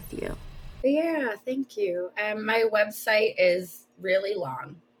connected with you? Yeah, thank you. My website is really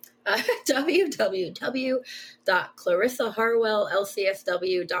long.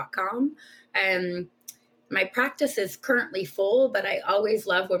 www.clarissaharwellLCSW.com. And my practice is currently full, but I always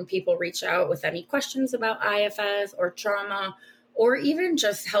love when people reach out with any questions about IFS or trauma, or even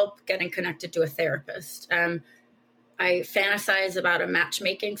just help getting connected to a therapist. I fantasize about a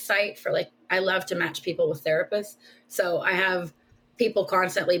matchmaking site for I love to match people with therapists. So I have people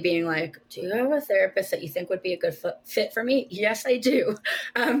constantly being like, do you have a therapist that you think would be a good fit for me? Yes, I do.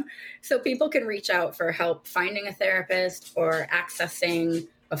 So people can reach out for help finding a therapist or accessing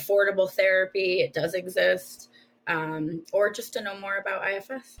affordable therapy. It does exist. Or just to know more about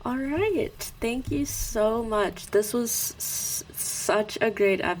IFS. All right. Thank you so much. This was such a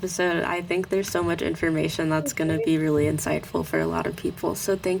great episode. I think there's so much information that's going to be really insightful for a lot of people.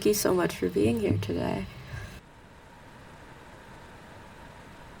 So thank you so much for being here today.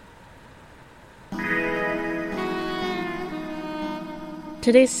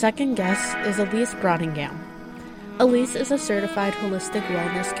 Today's second guest is Alyse Brautigam. Alyse is a certified holistic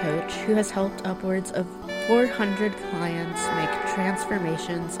wellness coach who has helped upwards of 400 clients make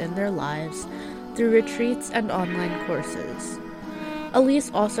transformations in their lives through retreats and online courses.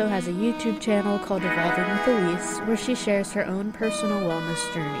 Alyse also has a YouTube channel called Evolving with Alyse, where she shares her own personal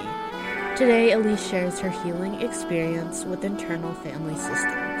wellness journey. Today, Alyse shares her healing experience with internal family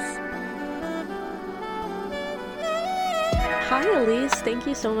systems. Hi, Alyse. Thank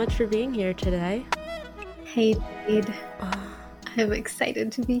you so much for being here today. Hey, Jade. I'm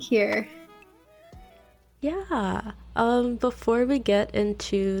excited to be here. Yeah. Before we get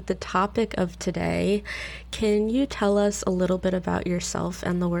into the topic of today, can you tell us a little bit about yourself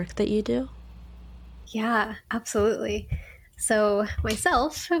and the work that you do? Yeah, absolutely. So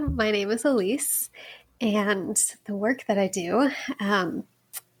myself, my name is Alyse, and the work that I do,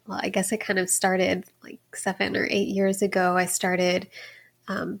 I guess it kind of started 7 or 8 years ago. I started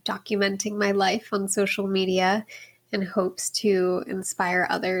documenting my life on social media in hopes to inspire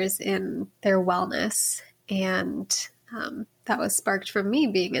others in their wellness. And that was sparked from me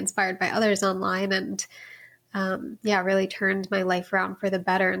being inspired by others online, and really turned my life around for the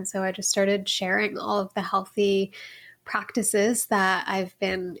better. And so I just started sharing all of the healthy practices that I've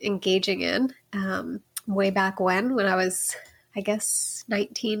been engaging in way back when I was, I guess,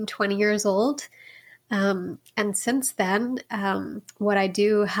 19, 20 years old. And since then, what I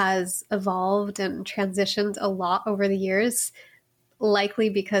do has evolved and transitioned a lot over the years, likely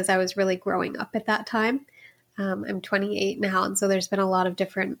because I was really growing up at that time. I'm 28 now, and so there's been a lot of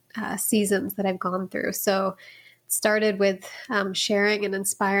different seasons that I've gone through. So it started with sharing and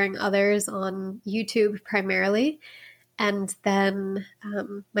inspiring others on YouTube primarily. And then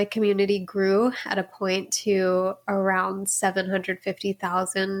my community grew at a point to around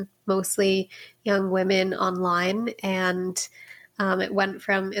 750,000, mostly young women online. And it went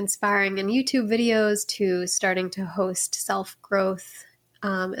from inspiring in YouTube videos to starting to host self-growth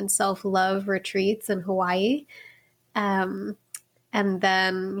and self-love retreats in Hawaii. And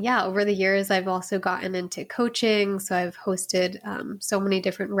then, over the years, I've also gotten into coaching. So I've hosted so many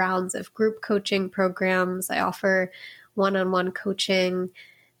different rounds of group coaching programs. I offer one-on-one coaching.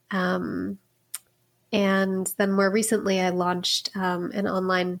 And then more recently, I launched an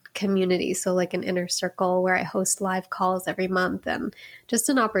online community, so like an inner circle where I host live calls every month, and just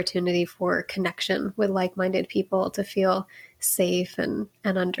an opportunity for connection with like-minded people to feel safe and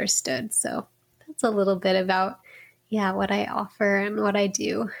understood. So that's a little bit about, what I offer and what I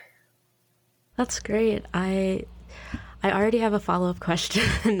do. That's great. I already have a follow-up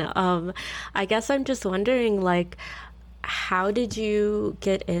question. I guess I'm just wondering, like, how did you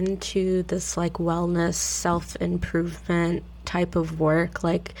get into this like wellness, self-improvement type of work?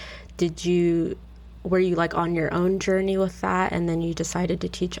 Like, were you like on your own journey with that and then you decided to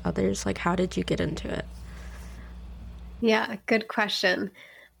teach others? Like, how did you get into it? Yeah, good question.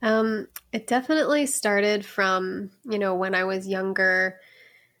 It definitely started from, when I was younger,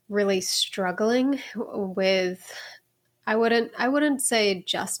 really struggling with, I wouldn't say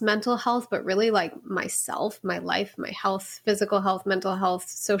just mental health, but really like myself, my life, my health, physical health, mental health,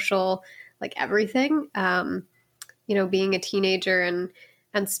 social, like everything. Being a teenager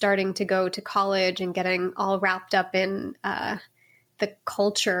and starting to go to college and getting all wrapped up in the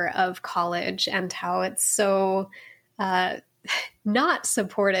culture of college and how it's so not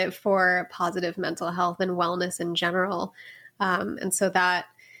supportive for positive mental health and wellness in general. And so that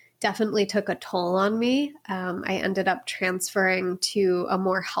definitely took a toll on me. I ended up transferring to a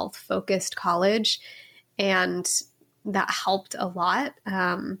more health-focused college, and that helped a lot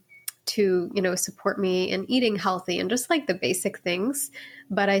to, support me in eating healthy and just like the basic things.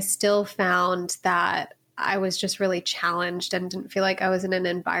 But I still found that I was just really challenged and didn't feel like I was in an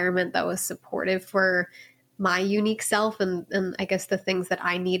environment that was supportive for my unique self and I guess the things that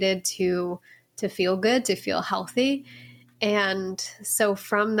I needed to feel good, to feel healthy. And so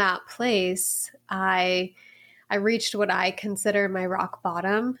from that place, I reached what I consider my rock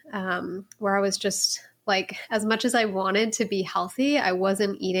bottom, where I was just like, as much as I wanted to be healthy, I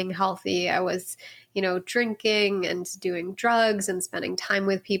wasn't eating healthy. I was, drinking and doing drugs and spending time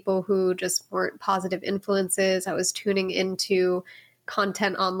with people who just weren't positive influences. I was tuning into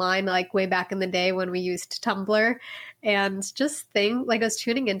content online, like way back in the day when we used Tumblr, and just I was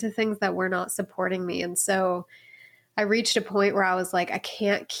tuning into things that were not supporting me. And so I reached a point where I was like, I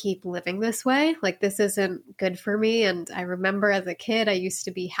can't keep living this way. Like, this isn't good for me. And I remember as a kid, I used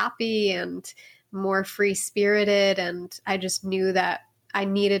to be happy and more free-spirited. And I just knew that I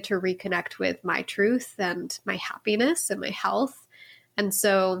needed to reconnect with my truth and my happiness and my health. And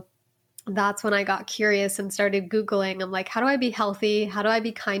so that's when I got curious and started Googling. I'm like, how do I be healthy? How do I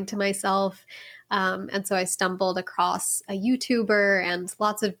be kind to myself? And so I stumbled across a YouTuber and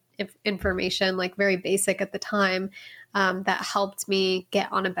lots of information, like very basic at the time, that helped me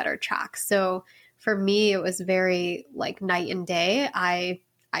get on a better track. So for me, it was very like night and day.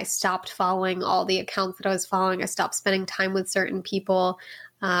 I stopped following all the accounts that I was following. I stopped spending time with certain people.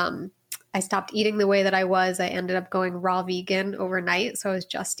 I stopped eating the way that I was. I ended up going raw vegan overnight. So I was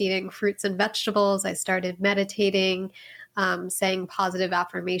just eating fruits and vegetables. I started meditating, saying positive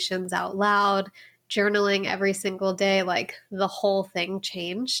affirmations out loud, journaling every single day. Like, the whole thing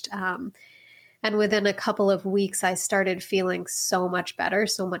changed. And within a couple of weeks, I started feeling so much better,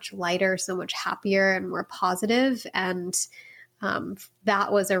 so much lighter, so much happier and more positive. And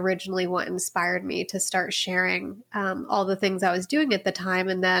that was originally what inspired me to start sharing all the things I was doing at the time.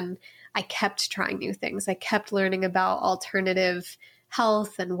 And then I kept trying new things. I kept learning about alternative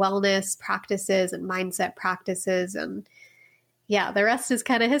health and wellness practices and mindset practices. And the rest is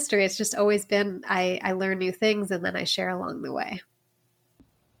kind of history. It's just always been, I learn new things and then I share along the way.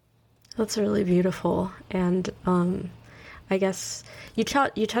 That's really beautiful. And I guess you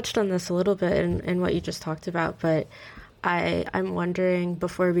touched on this a little bit in what you just talked about, but I'm wondering,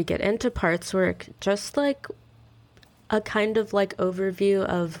 before we get into parts work, just like a kind of like overview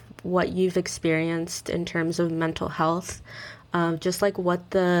of what you've experienced in terms of mental health, just like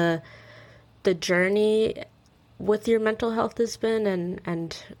what the journey with your mental health has been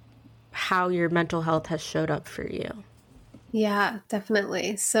and how your mental health has showed up for you. Yeah,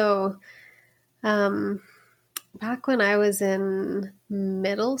 definitely. So back when I was in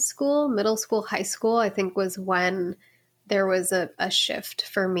middle school, high school, I think was when there was a shift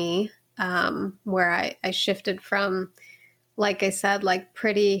for me, where I shifted from, like I said, like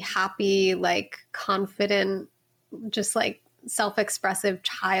pretty happy, like confident, just like self-expressive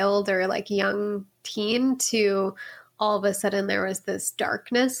child or like young teen to all of a sudden there was this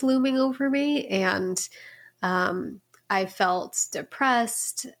darkness looming over me. And I felt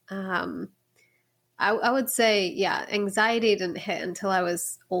depressed. I would say, yeah, anxiety didn't hit until I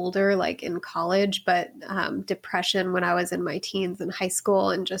was older, like in college, but depression when I was in my teens and high school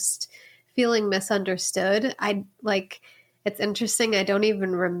and just feeling misunderstood. It's interesting. I don't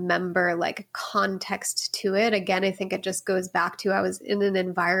even remember like context to it. Again, I think it just goes back to I was in an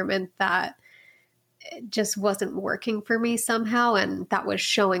environment that just wasn't working for me somehow. And that was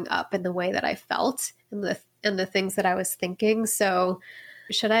showing up in the way that I felt and the things that I was thinking. So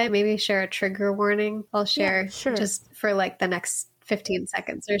should I maybe share a trigger warning? I'll share sure. just for like the next 15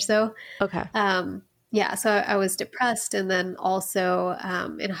 seconds or so. Okay. So I was depressed. And then also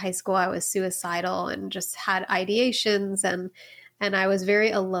in high school, I was suicidal and just had ideations and I was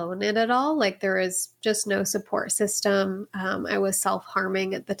very alone in it all. Like there was just no support system. I was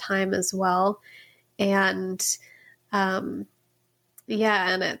self-harming at the time as well. And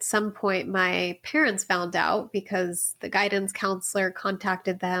and at some point my parents found out because the guidance counselor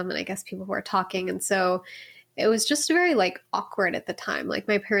contacted them and I guess people were talking. And so it was just very like awkward at the time. Like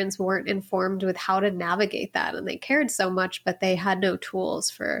my parents weren't informed with how to navigate that and they cared so much, but they had no tools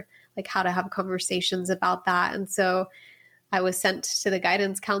for like how to have conversations about that. And so I was sent to the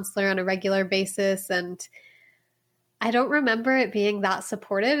guidance counselor on a regular basis and I don't remember it being that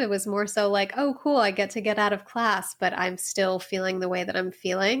supportive. It was more so like, oh, cool, I get to get out of class, but I'm still feeling the way that I'm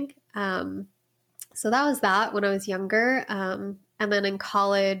feeling. So that was that when I was younger. And then in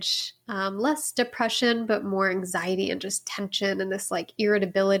college, less depression, but more anxiety and just tension and this like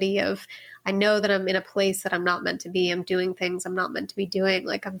irritability of, I know that I'm in a place that I'm not meant to be. I'm doing things I'm not meant to be doing.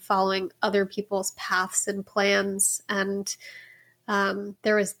 Like I'm following other people's paths and plans. And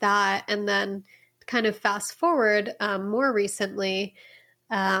there was that. And then kind of fast forward more recently,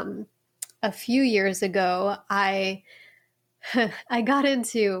 a few years ago, I got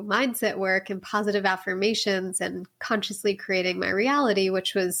into mindset work and positive affirmations and consciously creating my reality,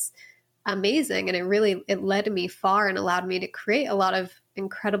 which was amazing. And it led me far and allowed me to create a lot of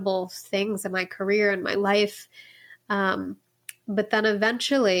incredible things in my career and my life. But then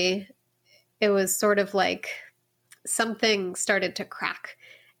eventually it was sort of like something started to crack.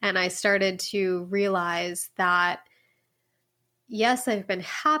 And I started to realize that, yes, I've been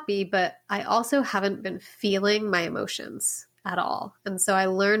happy, but I also haven't been feeling my emotions at all. And so I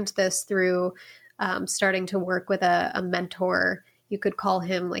learned this through starting to work with a mentor. You could call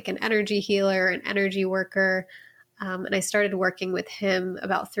him like an energy healer, an energy worker. And I started working with him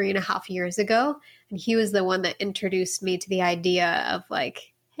about 3.5 years ago. And he was the one that introduced me to the idea of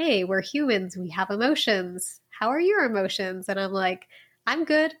like, hey, we're humans. We have emotions. How are your emotions? And I'm like, I'm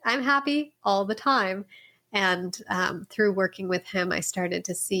good. I'm happy all the time. And through working with him, I started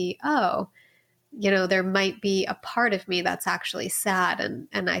to see, there might be a part of me that's actually sad.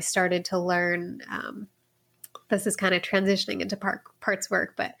 And I started to learn, this is kind of transitioning into parts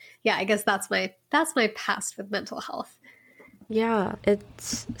work. But yeah, I guess that's my past with mental health. Yeah, it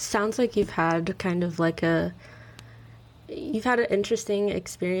sounds like you've had kind of like you've had an interesting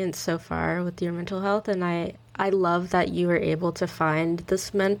experience so far with your mental health, and I love that you were able to find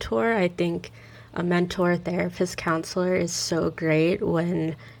this mentor. I think a mentor, therapist, counselor is so great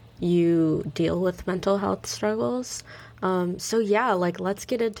when you deal with mental health struggles. So yeah, like let's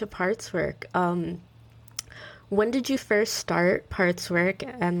get into parts work. When did you first start parts work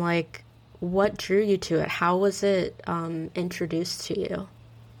and like what drew you to it? How was it introduced to you?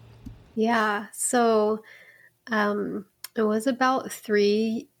 Yeah, so it was about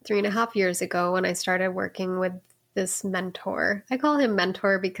 3.5 years ago when I started working with this mentor. I call him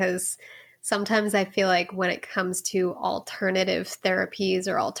mentor because sometimes I feel like when it comes to alternative therapies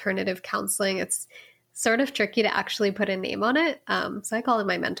or alternative counseling, it's sort of tricky to actually put a name on it. So I call him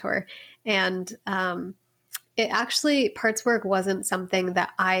my mentor. And parts work wasn't something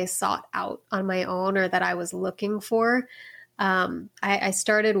that I sought out on my own or that I was looking for. I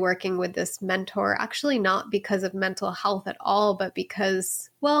started working with this mentor, actually not because of mental health at all, but because,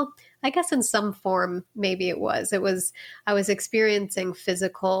 well, I guess in some form, maybe it was. I was experiencing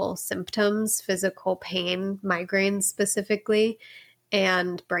physical symptoms, physical pain, migraines specifically,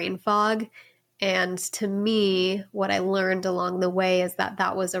 and brain fog. And to me, what I learned along the way is that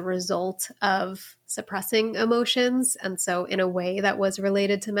that was a result of suppressing emotions. And so in a way that was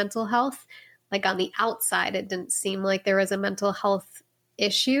related to mental health. Like on the outside, it didn't seem like there was a mental health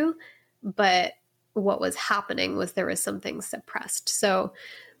issue, but what was happening was there was something suppressed. So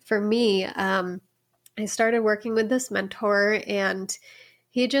for me, I started working with this mentor and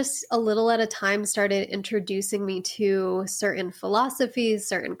he just a little at a time started introducing me to certain philosophies,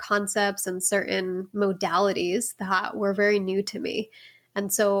 certain concepts, and certain modalities that were very new to me.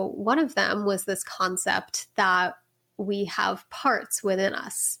 And so one of them was this concept that we have parts within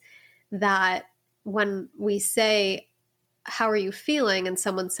us that when we say, how are you feeling? And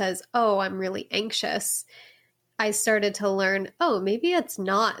someone says, oh, I'm really anxious. I started to learn, oh, maybe it's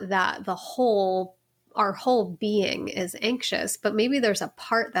not that our whole being is anxious, but maybe there's a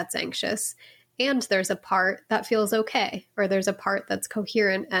part that's anxious and there's a part that feels okay, or there's a part that's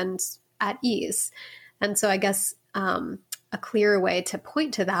coherent and at ease. And so I guess a clearer way to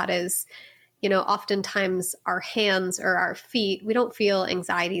point to that is, oftentimes our hands or our feet, we don't feel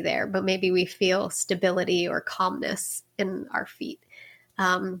anxiety there, but maybe we feel stability or calmness in our feet.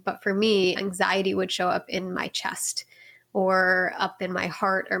 But for me, anxiety would show up in my chest or up in my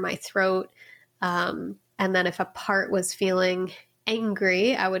heart or my throat. And then if a part was feeling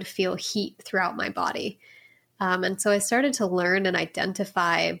angry, I would feel heat throughout my body. And so I started to learn and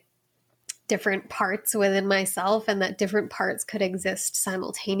identify different parts within myself, and that different parts could exist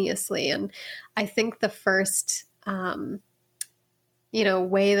simultaneously. And I think the first, way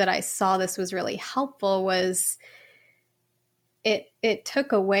that I saw this was really helpful was it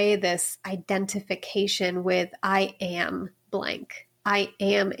took away this identification with I am blank. I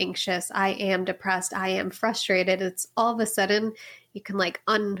am anxious. I am depressed. I am frustrated. It's all of a sudden you can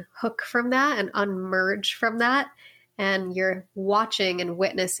unhook from that and unmerge from that. And you're watching and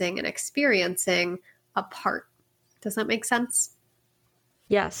witnessing and experiencing a part. Does that make sense?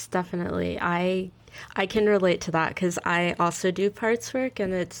 Yes, definitely. I can relate to that because I also do parts work,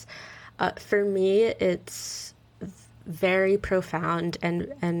 and it's for me it's very profound,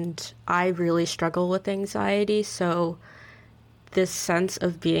 and I really struggle with anxiety. So this sense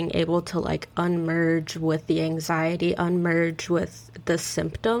of being able to unmerge with the anxiety, unmerge with the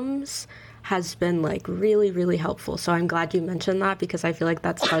symptoms has been really, really helpful. So I'm glad you mentioned that, because I feel like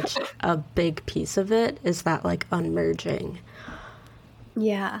that's such a big piece of it, is that unmerging.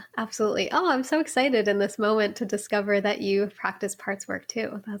 Yeah, absolutely. Oh, I'm so excited in this moment to discover that you practice parts work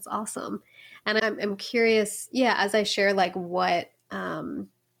too. That's awesome. And I'm curious, as I share what,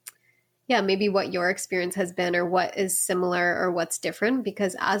 maybe what your experience has been, or what is similar or what's different,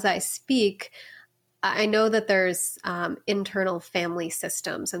 because as I speak, I know that there's internal family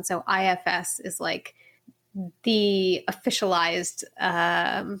systems. And so IFS is the officialized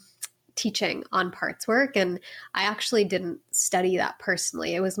teaching on parts work. And I actually didn't study that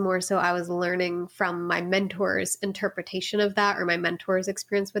personally. It was more so I was learning from my mentor's interpretation of that, or my mentor's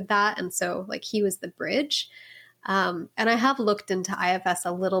experience with that. And so he was the bridge. And I have looked into IFS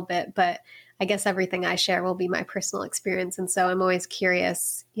a little bit, but I guess everything I share will be my personal experience. And so I'm always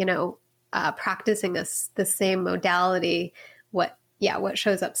curious, practicing the same modality, what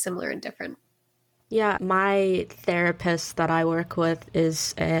shows up similar and different. Yeah, my therapist that I work with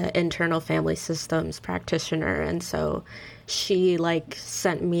is an internal family systems practitioner, and so she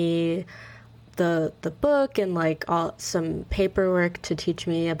sent me the book and some paperwork to teach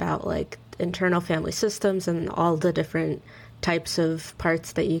me about internal family systems and all the different types of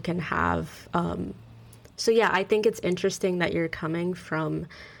parts that you can have. So yeah, I think it's interesting that you're coming from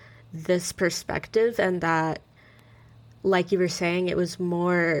this perspective, and that, like you were saying, it was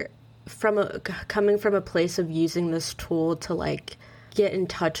more coming from a place of using this tool to get in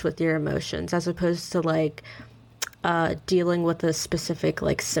touch with your emotions, as opposed to dealing with a specific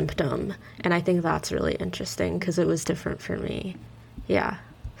symptom. And I think that's really interesting because it was different for me. Yeah,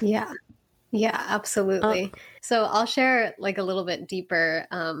 absolutely. So I'll share a little bit deeper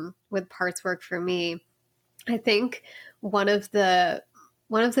with parts work for me. I think one of the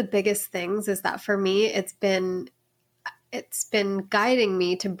biggest things is that for me, it's been guiding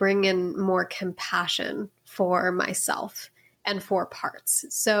me to bring in more compassion for myself and for parts.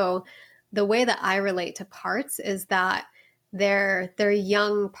 So the way that I relate to parts is that they're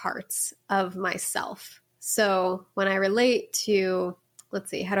young parts of myself. So when I relate to, let's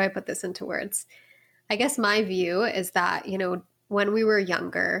see, how do I put this into words? I guess my view is that, when we were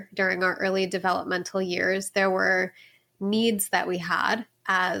younger, during our early developmental years, there were needs that we had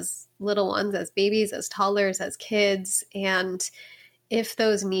as little ones, as babies, as toddlers, as kids. And if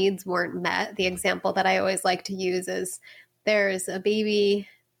those needs weren't met, the example that I always like to use is there's a baby,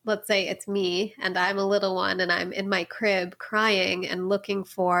 let's say it's me, and I'm a little one, and I'm in my crib crying and looking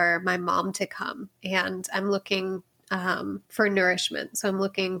for my mom to come. And I'm looking for nourishment. So I'm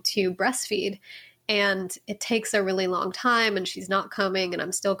looking to breastfeed. And it takes a really long time, and she's not coming, and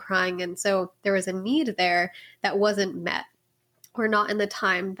I'm still crying. And so there was a need there that wasn't met, or not in the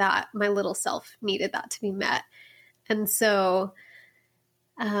time that my little self needed that to be met. And so,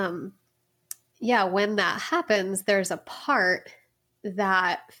 when that happens, there's a part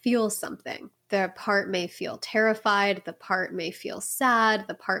that feels something. The part may feel terrified. The part may feel sad.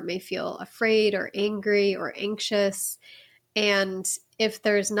 The part may feel afraid or angry or anxious. And if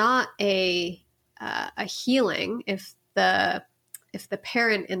there's not a a healing if the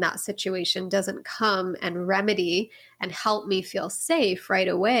parent in that situation doesn't come and remedy and help me feel safe right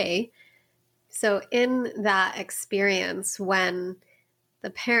away. So in that experience, when the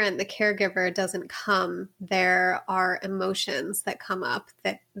parent, the caregiver doesn't come, there are emotions that come up.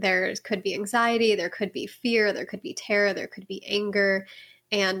 That there could be anxiety, there could be fear, there could be terror, there could be anger.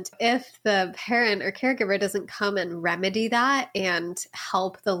 And if the parent or caregiver doesn't come and remedy that and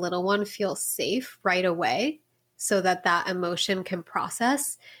help the little one feel safe right away so that that emotion can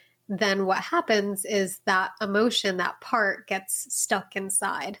process, then what happens is that emotion, that part gets stuck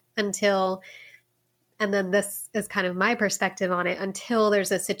inside until, and then this is kind of my perspective on it, until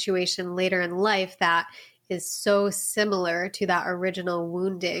there's a situation later in life that is so similar to that original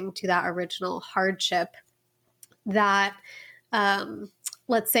wounding, to that original hardship, that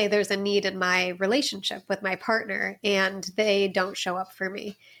let's say there's a need in my relationship with my partner and they don't show up for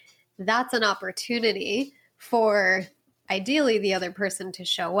me. That's an opportunity for ideally the other person to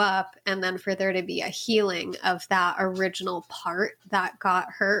show up, and then for there to be a healing of that original part that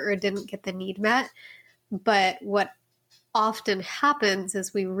got hurt or didn't get the need met. But what often happens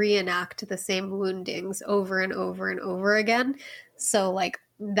is we reenact the same woundings over and over and over again. So like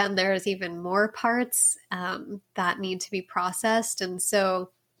then there's even more parts that need to be processed. And so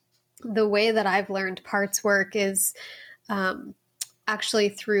the way that I've learned parts work is actually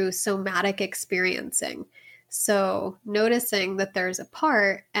through somatic experiencing. So noticing that there's a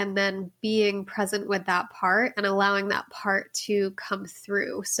part and then being present with that part and allowing that part to come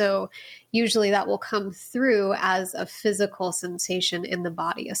through. So usually that will come through as a physical sensation in the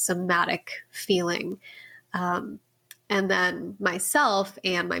body, a somatic feeling. And then myself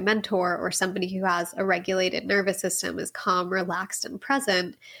and my mentor or somebody who has a regulated nervous system is calm, relaxed, and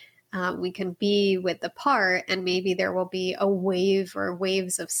present. We can be with the part, and maybe there will be a wave or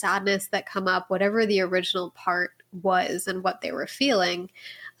waves of sadness that come up, whatever the original part was and what they were feeling,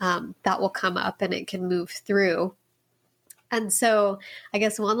 that will come up and it can move through. And so I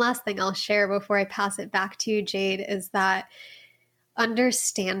guess one last thing I'll share before I pass it back to you, Jade, is that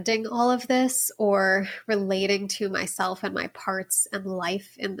understanding all of this or relating to myself and my parts and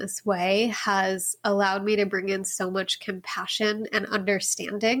life in this way has allowed me to bring in so much compassion and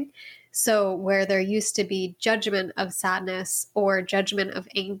understanding. So where there used to be judgment of sadness or judgment of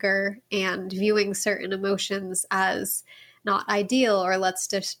anger and viewing certain emotions as not ideal, or let's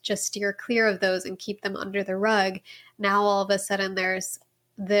just steer clear of those and keep them under the rug, now all of a sudden there's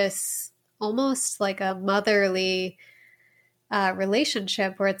this almost like a motherly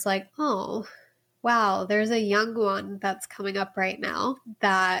relationship where it's like, oh, wow, there's a young one that's coming up right now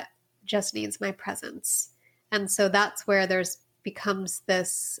that just needs my presence. And so that's where there's becomes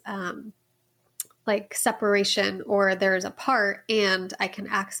this like separation, or there's a part and I can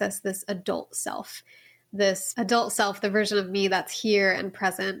access this adult self, the version of me that's here and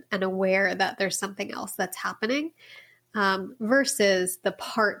present and aware that there's something else that's happening. Versus the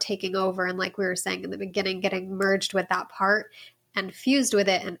part taking over and, like we were saying in the beginning, getting merged with that part and fused with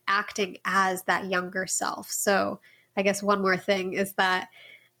it and acting as that younger self. So I guess one more thing is that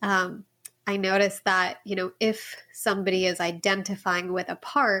I noticed that, if somebody is identifying with a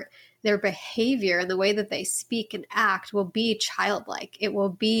part, their behavior and the way that they speak and act will be childlike. It will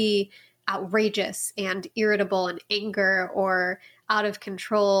be outrageous and irritable and anger or out of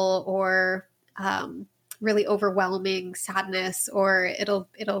control or really overwhelming sadness, or it'll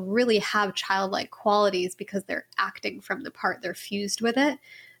really have childlike qualities because they're acting from the part, they're fused with it.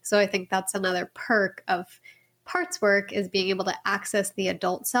 So I think that's another perk of parts work, is being able to access the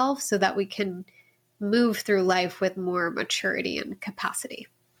adult self so that we can move through life with more maturity and capacity.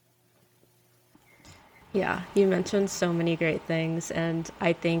 Yeah, you mentioned so many great things, and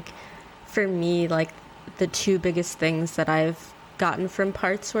I think for me, like the two biggest things that I've gotten from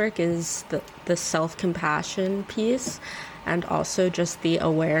parts work is the self-compassion piece and also just the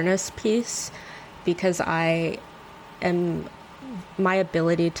awareness piece, because my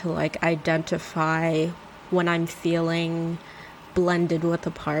ability to like identify when I'm feeling blended with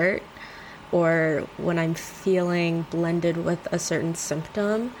a part or when I'm feeling blended with a certain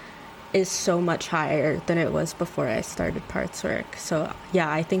symptom is so much higher than it was before I started parts work. So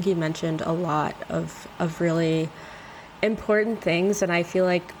yeah, I think you mentioned a lot of really important things, and I feel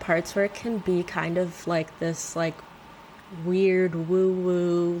like parts work can be kind of like this like weird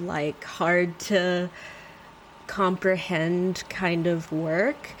woo-woo, like hard to comprehend kind of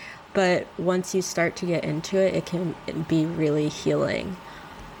work, but once you start to get into it, it can be really healing.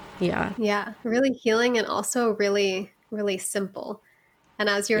 Yeah, really healing, and also really, really simple. And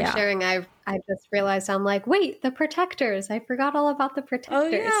as you're sharing, I just realized, I'm like, wait, the protectors. I forgot all about the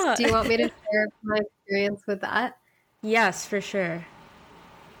protectors. Oh, yeah. Do you want me to share my experience with that? Yes, for sure.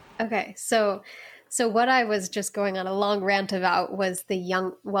 Okay, so what I was just going on a long rant about was the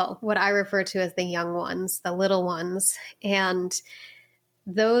young, well, what I refer to as the young ones, the little ones. And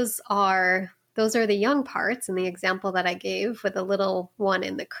those are the young parts in the example that I gave with the little one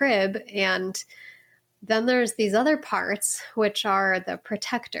in the crib. And then there's these other parts, which are the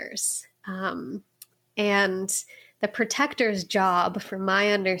protectors. And the protector's job, from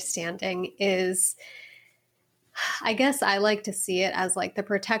my understanding, is, I guess I like to see it as like the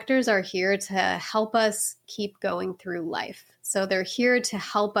protectors are here to help us keep going through life. So they're here to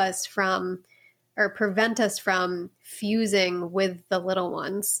help us from, or prevent us from fusing with the little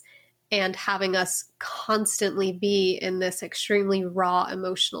ones and having us constantly be in this extremely raw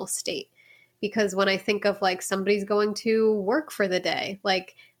emotional state. Because when I think of like somebody's going to work for the day,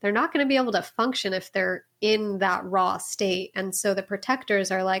 like they're not going to be able to function if they're in that raw state. And so the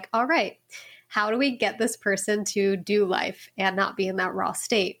protectors are like, all right, how do we get this person to do life and not be in that raw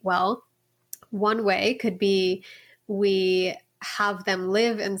state? Well, one way could be we have them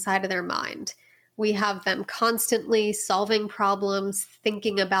live inside of their mind. We have them constantly solving problems,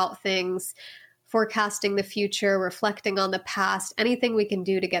 thinking about things, forecasting the future, reflecting on the past, anything we can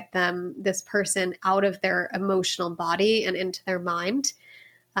do to get them, this person, out of their emotional body and into their mind.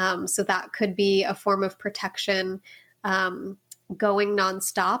 So that could be a form of protection. Going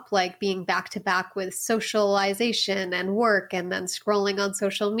nonstop, like being back to back with socialization and work, and then scrolling on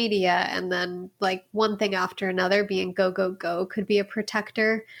social media, and then like one thing after another, being go, go, go, could be a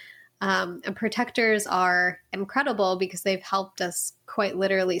protector. And protectors are incredible because they've helped us quite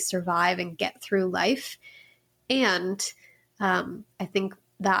literally survive and get through life. And I think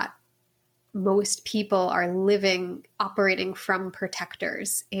that most people are operating from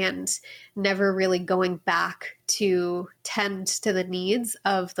protectors and never really going back to tend to the needs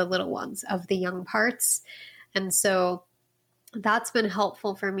of the little ones, of the young parts. And so that's been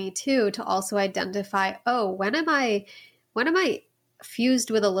helpful for me too, to also identify, oh, when am I fused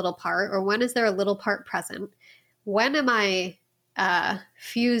with a little part, or when is there a little part present? When am I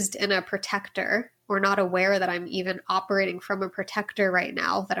fused in a protector, or not aware that I'm even operating from a protector right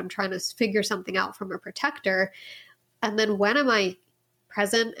now, that I'm trying to figure something out from a protector? And then when am I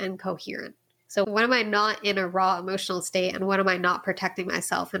present and coherent? So when am I not in a raw emotional state, and when am I not protecting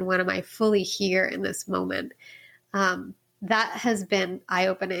myself, and when am I fully here in this moment? That has been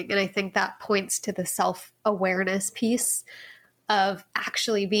eye-opening. And I think that points to the self-awareness piece of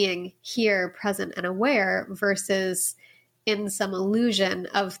actually being here, present and aware, versus in some illusion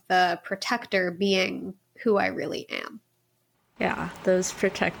of the protector being who I really am. Yeah, those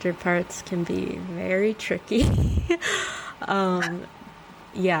protector parts can be very tricky.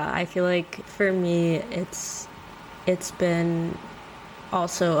 Yeah, I feel like for me, it's been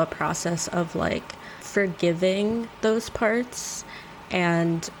also a process of like forgiving those parts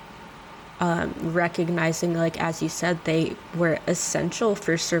and recognizing, like, as you said, they were essential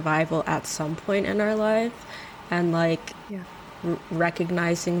for survival at some point in our life, and like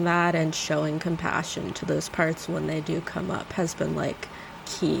recognizing that and showing compassion to those parts when they do come up has been like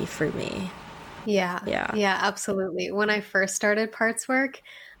key for me. Yeah, absolutely. When I first started parts work,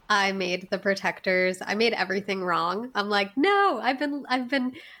 I made the protectors, I made everything wrong. I'm like, no, I've been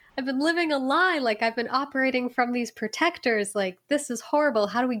living a lie. Like, I've been operating from these protectors. Like, this is horrible.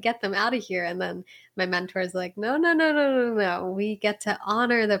 How do we get them out of here? And then my mentor's like, no. We get to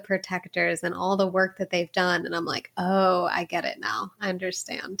honor the protectors and all the work that they've done. And I'm like, oh, I get it now. I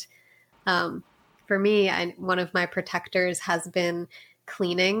understand. For me, one of my protectors has been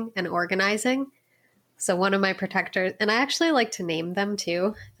cleaning and organizing. So one of my protectors, and I actually like to name them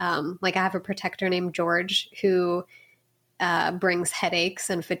too. Like, I have a protector named George who brings headaches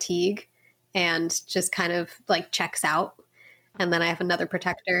and fatigue and just kind of like checks out. And then I have another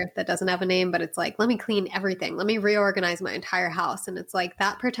protector that doesn't have a name, but it's like, let me clean everything. Let me reorganize my entire house. And it's like,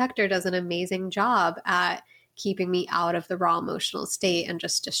 that protector does an amazing job at keeping me out of the raw emotional state and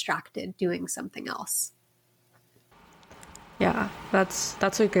just distracted doing something else. Yeah,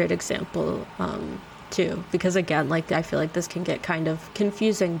 that's a great example too, because again, like, I feel like this can get kind of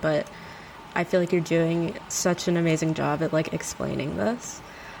confusing, but I feel like you're doing such an amazing job at like explaining this.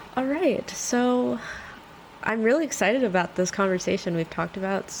 All right, so I'm really excited about this conversation. We've talked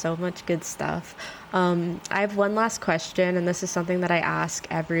about so much good stuff. I have one last question, and this is something that I ask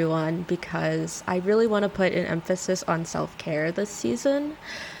everyone because I really want to put an emphasis on self-care this season.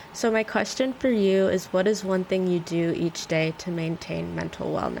 So my question for you is, what is one thing you do each day to maintain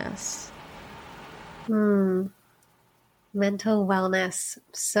mental wellness? Mental wellness.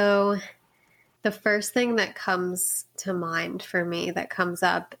 So the first thing that comes to mind for me that comes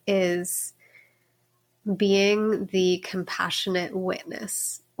up is being the compassionate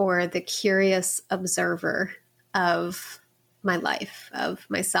witness or the curious observer of my life, of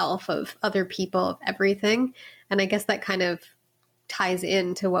myself, of other people, of everything. And I guess that kind of ties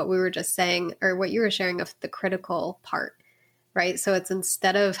into what we were just saying, or what you were sharing of the critical part, right? So it's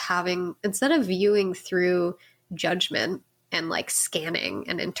instead of viewing through judgment and like scanning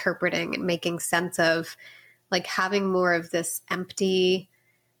and interpreting and making sense of, like having more of this empty,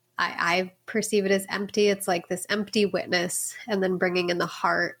 I perceive it as empty. It's like this empty witness, and then bringing in the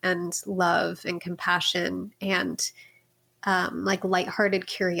heart and love and compassion and like lighthearted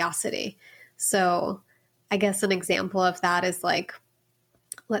curiosity. So I guess an example of that is like,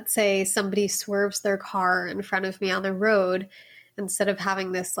 let's say somebody swerves their car in front of me on the road. Instead of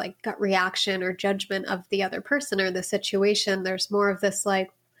having this like gut reaction or judgment of the other person or the situation, there's more of this like,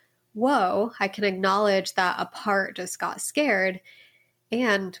 whoa, I can acknowledge that a part just got scared.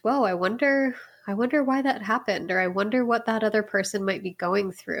 And whoa, I wonder why that happened, or I wonder what that other person might be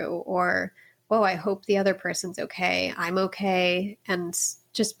going through, or whoa, I hope the other person's okay. I'm okay. And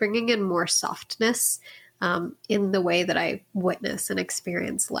just bringing in more softness in the way that I witness and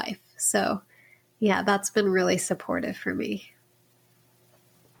experience life. So yeah, that's been really supportive for me.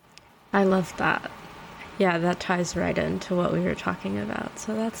 I love that. Yeah, that ties right into what we were talking about.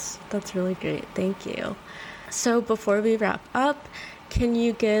 So that's really great. Thank you. So before we wrap up, can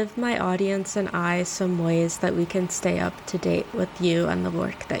you give my audience and I some ways that we can stay up to date with you and the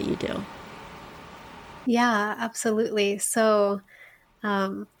work that you do? Yeah, absolutely. So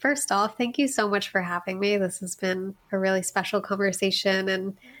first off, thank you so much for having me. This has been a really special conversation,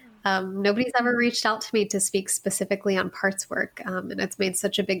 and nobody's ever reached out to me to speak specifically on parts work, and it's made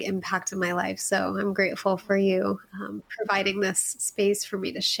such a big impact in my life. So I'm grateful for you providing this space for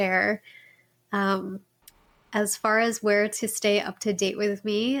me to share. As far as where to stay up to date with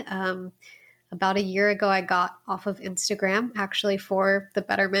me, about a year ago, I got off of Instagram actually for the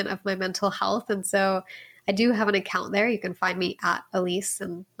betterment of my mental health. And so I do have an account there. You can find me at Alyse,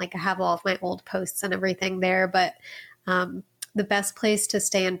 and like I have all of my old posts and everything there. But the best place to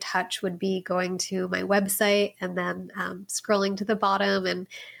stay in touch would be going to my website and then scrolling to the bottom and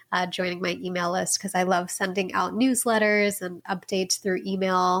joining my email list, because I love sending out newsletters and updates through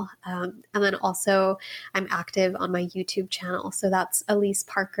email. And then also I'm active on my YouTube channel. So that's Alyse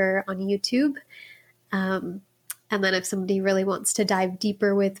Parker on YouTube. And then if somebody really wants to dive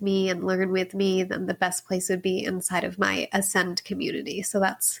deeper with me and learn with me, then the best place would be inside of my Ascend community. So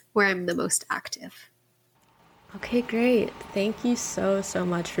that's where I'm the most active. Okay, great. Thank you so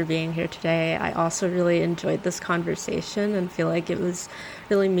much for being here today. I also really enjoyed this conversation and feel like it was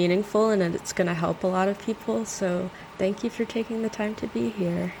really meaningful, and it's going to help a lot of people. So thank you for taking the time to be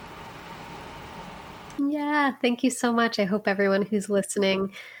here. Yeah, thank you so much. I hope everyone who's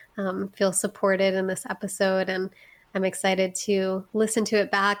listening feels supported in this episode, and I'm excited to listen to it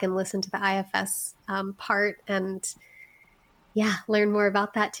back and listen to the IFS part and learn more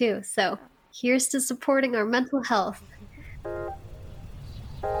about that too. So here's to supporting our mental health.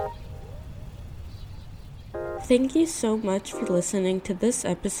 Thank you so much for listening to this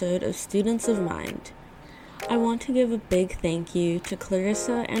episode of Students of Mind. I want to give a big thank you to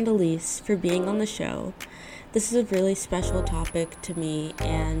Clarissa and Alyse for being on the show. This is a really special topic to me,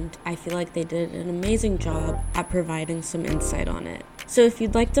 and I feel like they did an amazing job at providing some insight on it. So if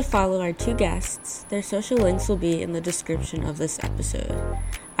you'd like to follow our two guests, their social links will be in the description of this episode.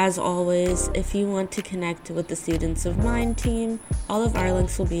 As always, if you want to connect with the Students of Mind team, all of our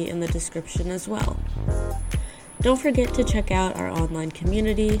links will be in the description as well. Don't forget to check out our online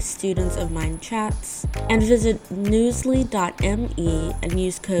community, Students of Mind Chats, and visit newsly.me and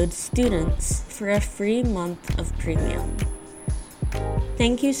use code STUDENTS for a free month of premium.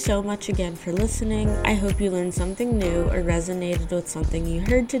 Thank you so much again for listening. I hope you learned something new or resonated with something you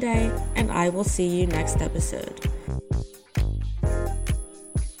heard today, and I will see you next episode.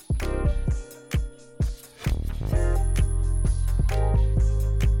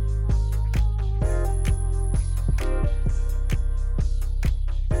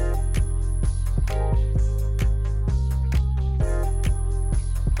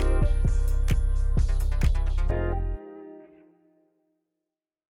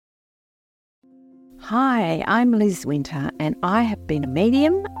 Hi, I'm Liz Winter, and I have been a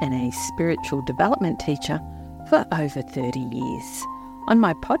medium and a spiritual development teacher for over 30 years. On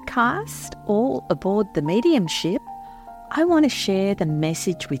my podcast, All Aboard the Mediumship, I want to share the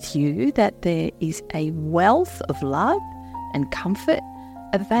message with you that there is a wealth of love and comfort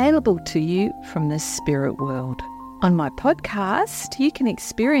available to you from the spirit world. On my podcast, you can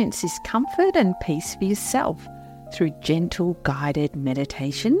experience this comfort and peace for yourself through gentle guided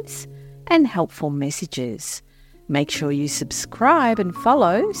meditations and helpful messages. Make sure you subscribe and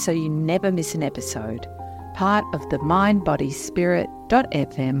follow so you never miss an episode. Part of the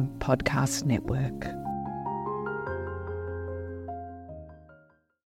mindbodyspirit.fm podcast network.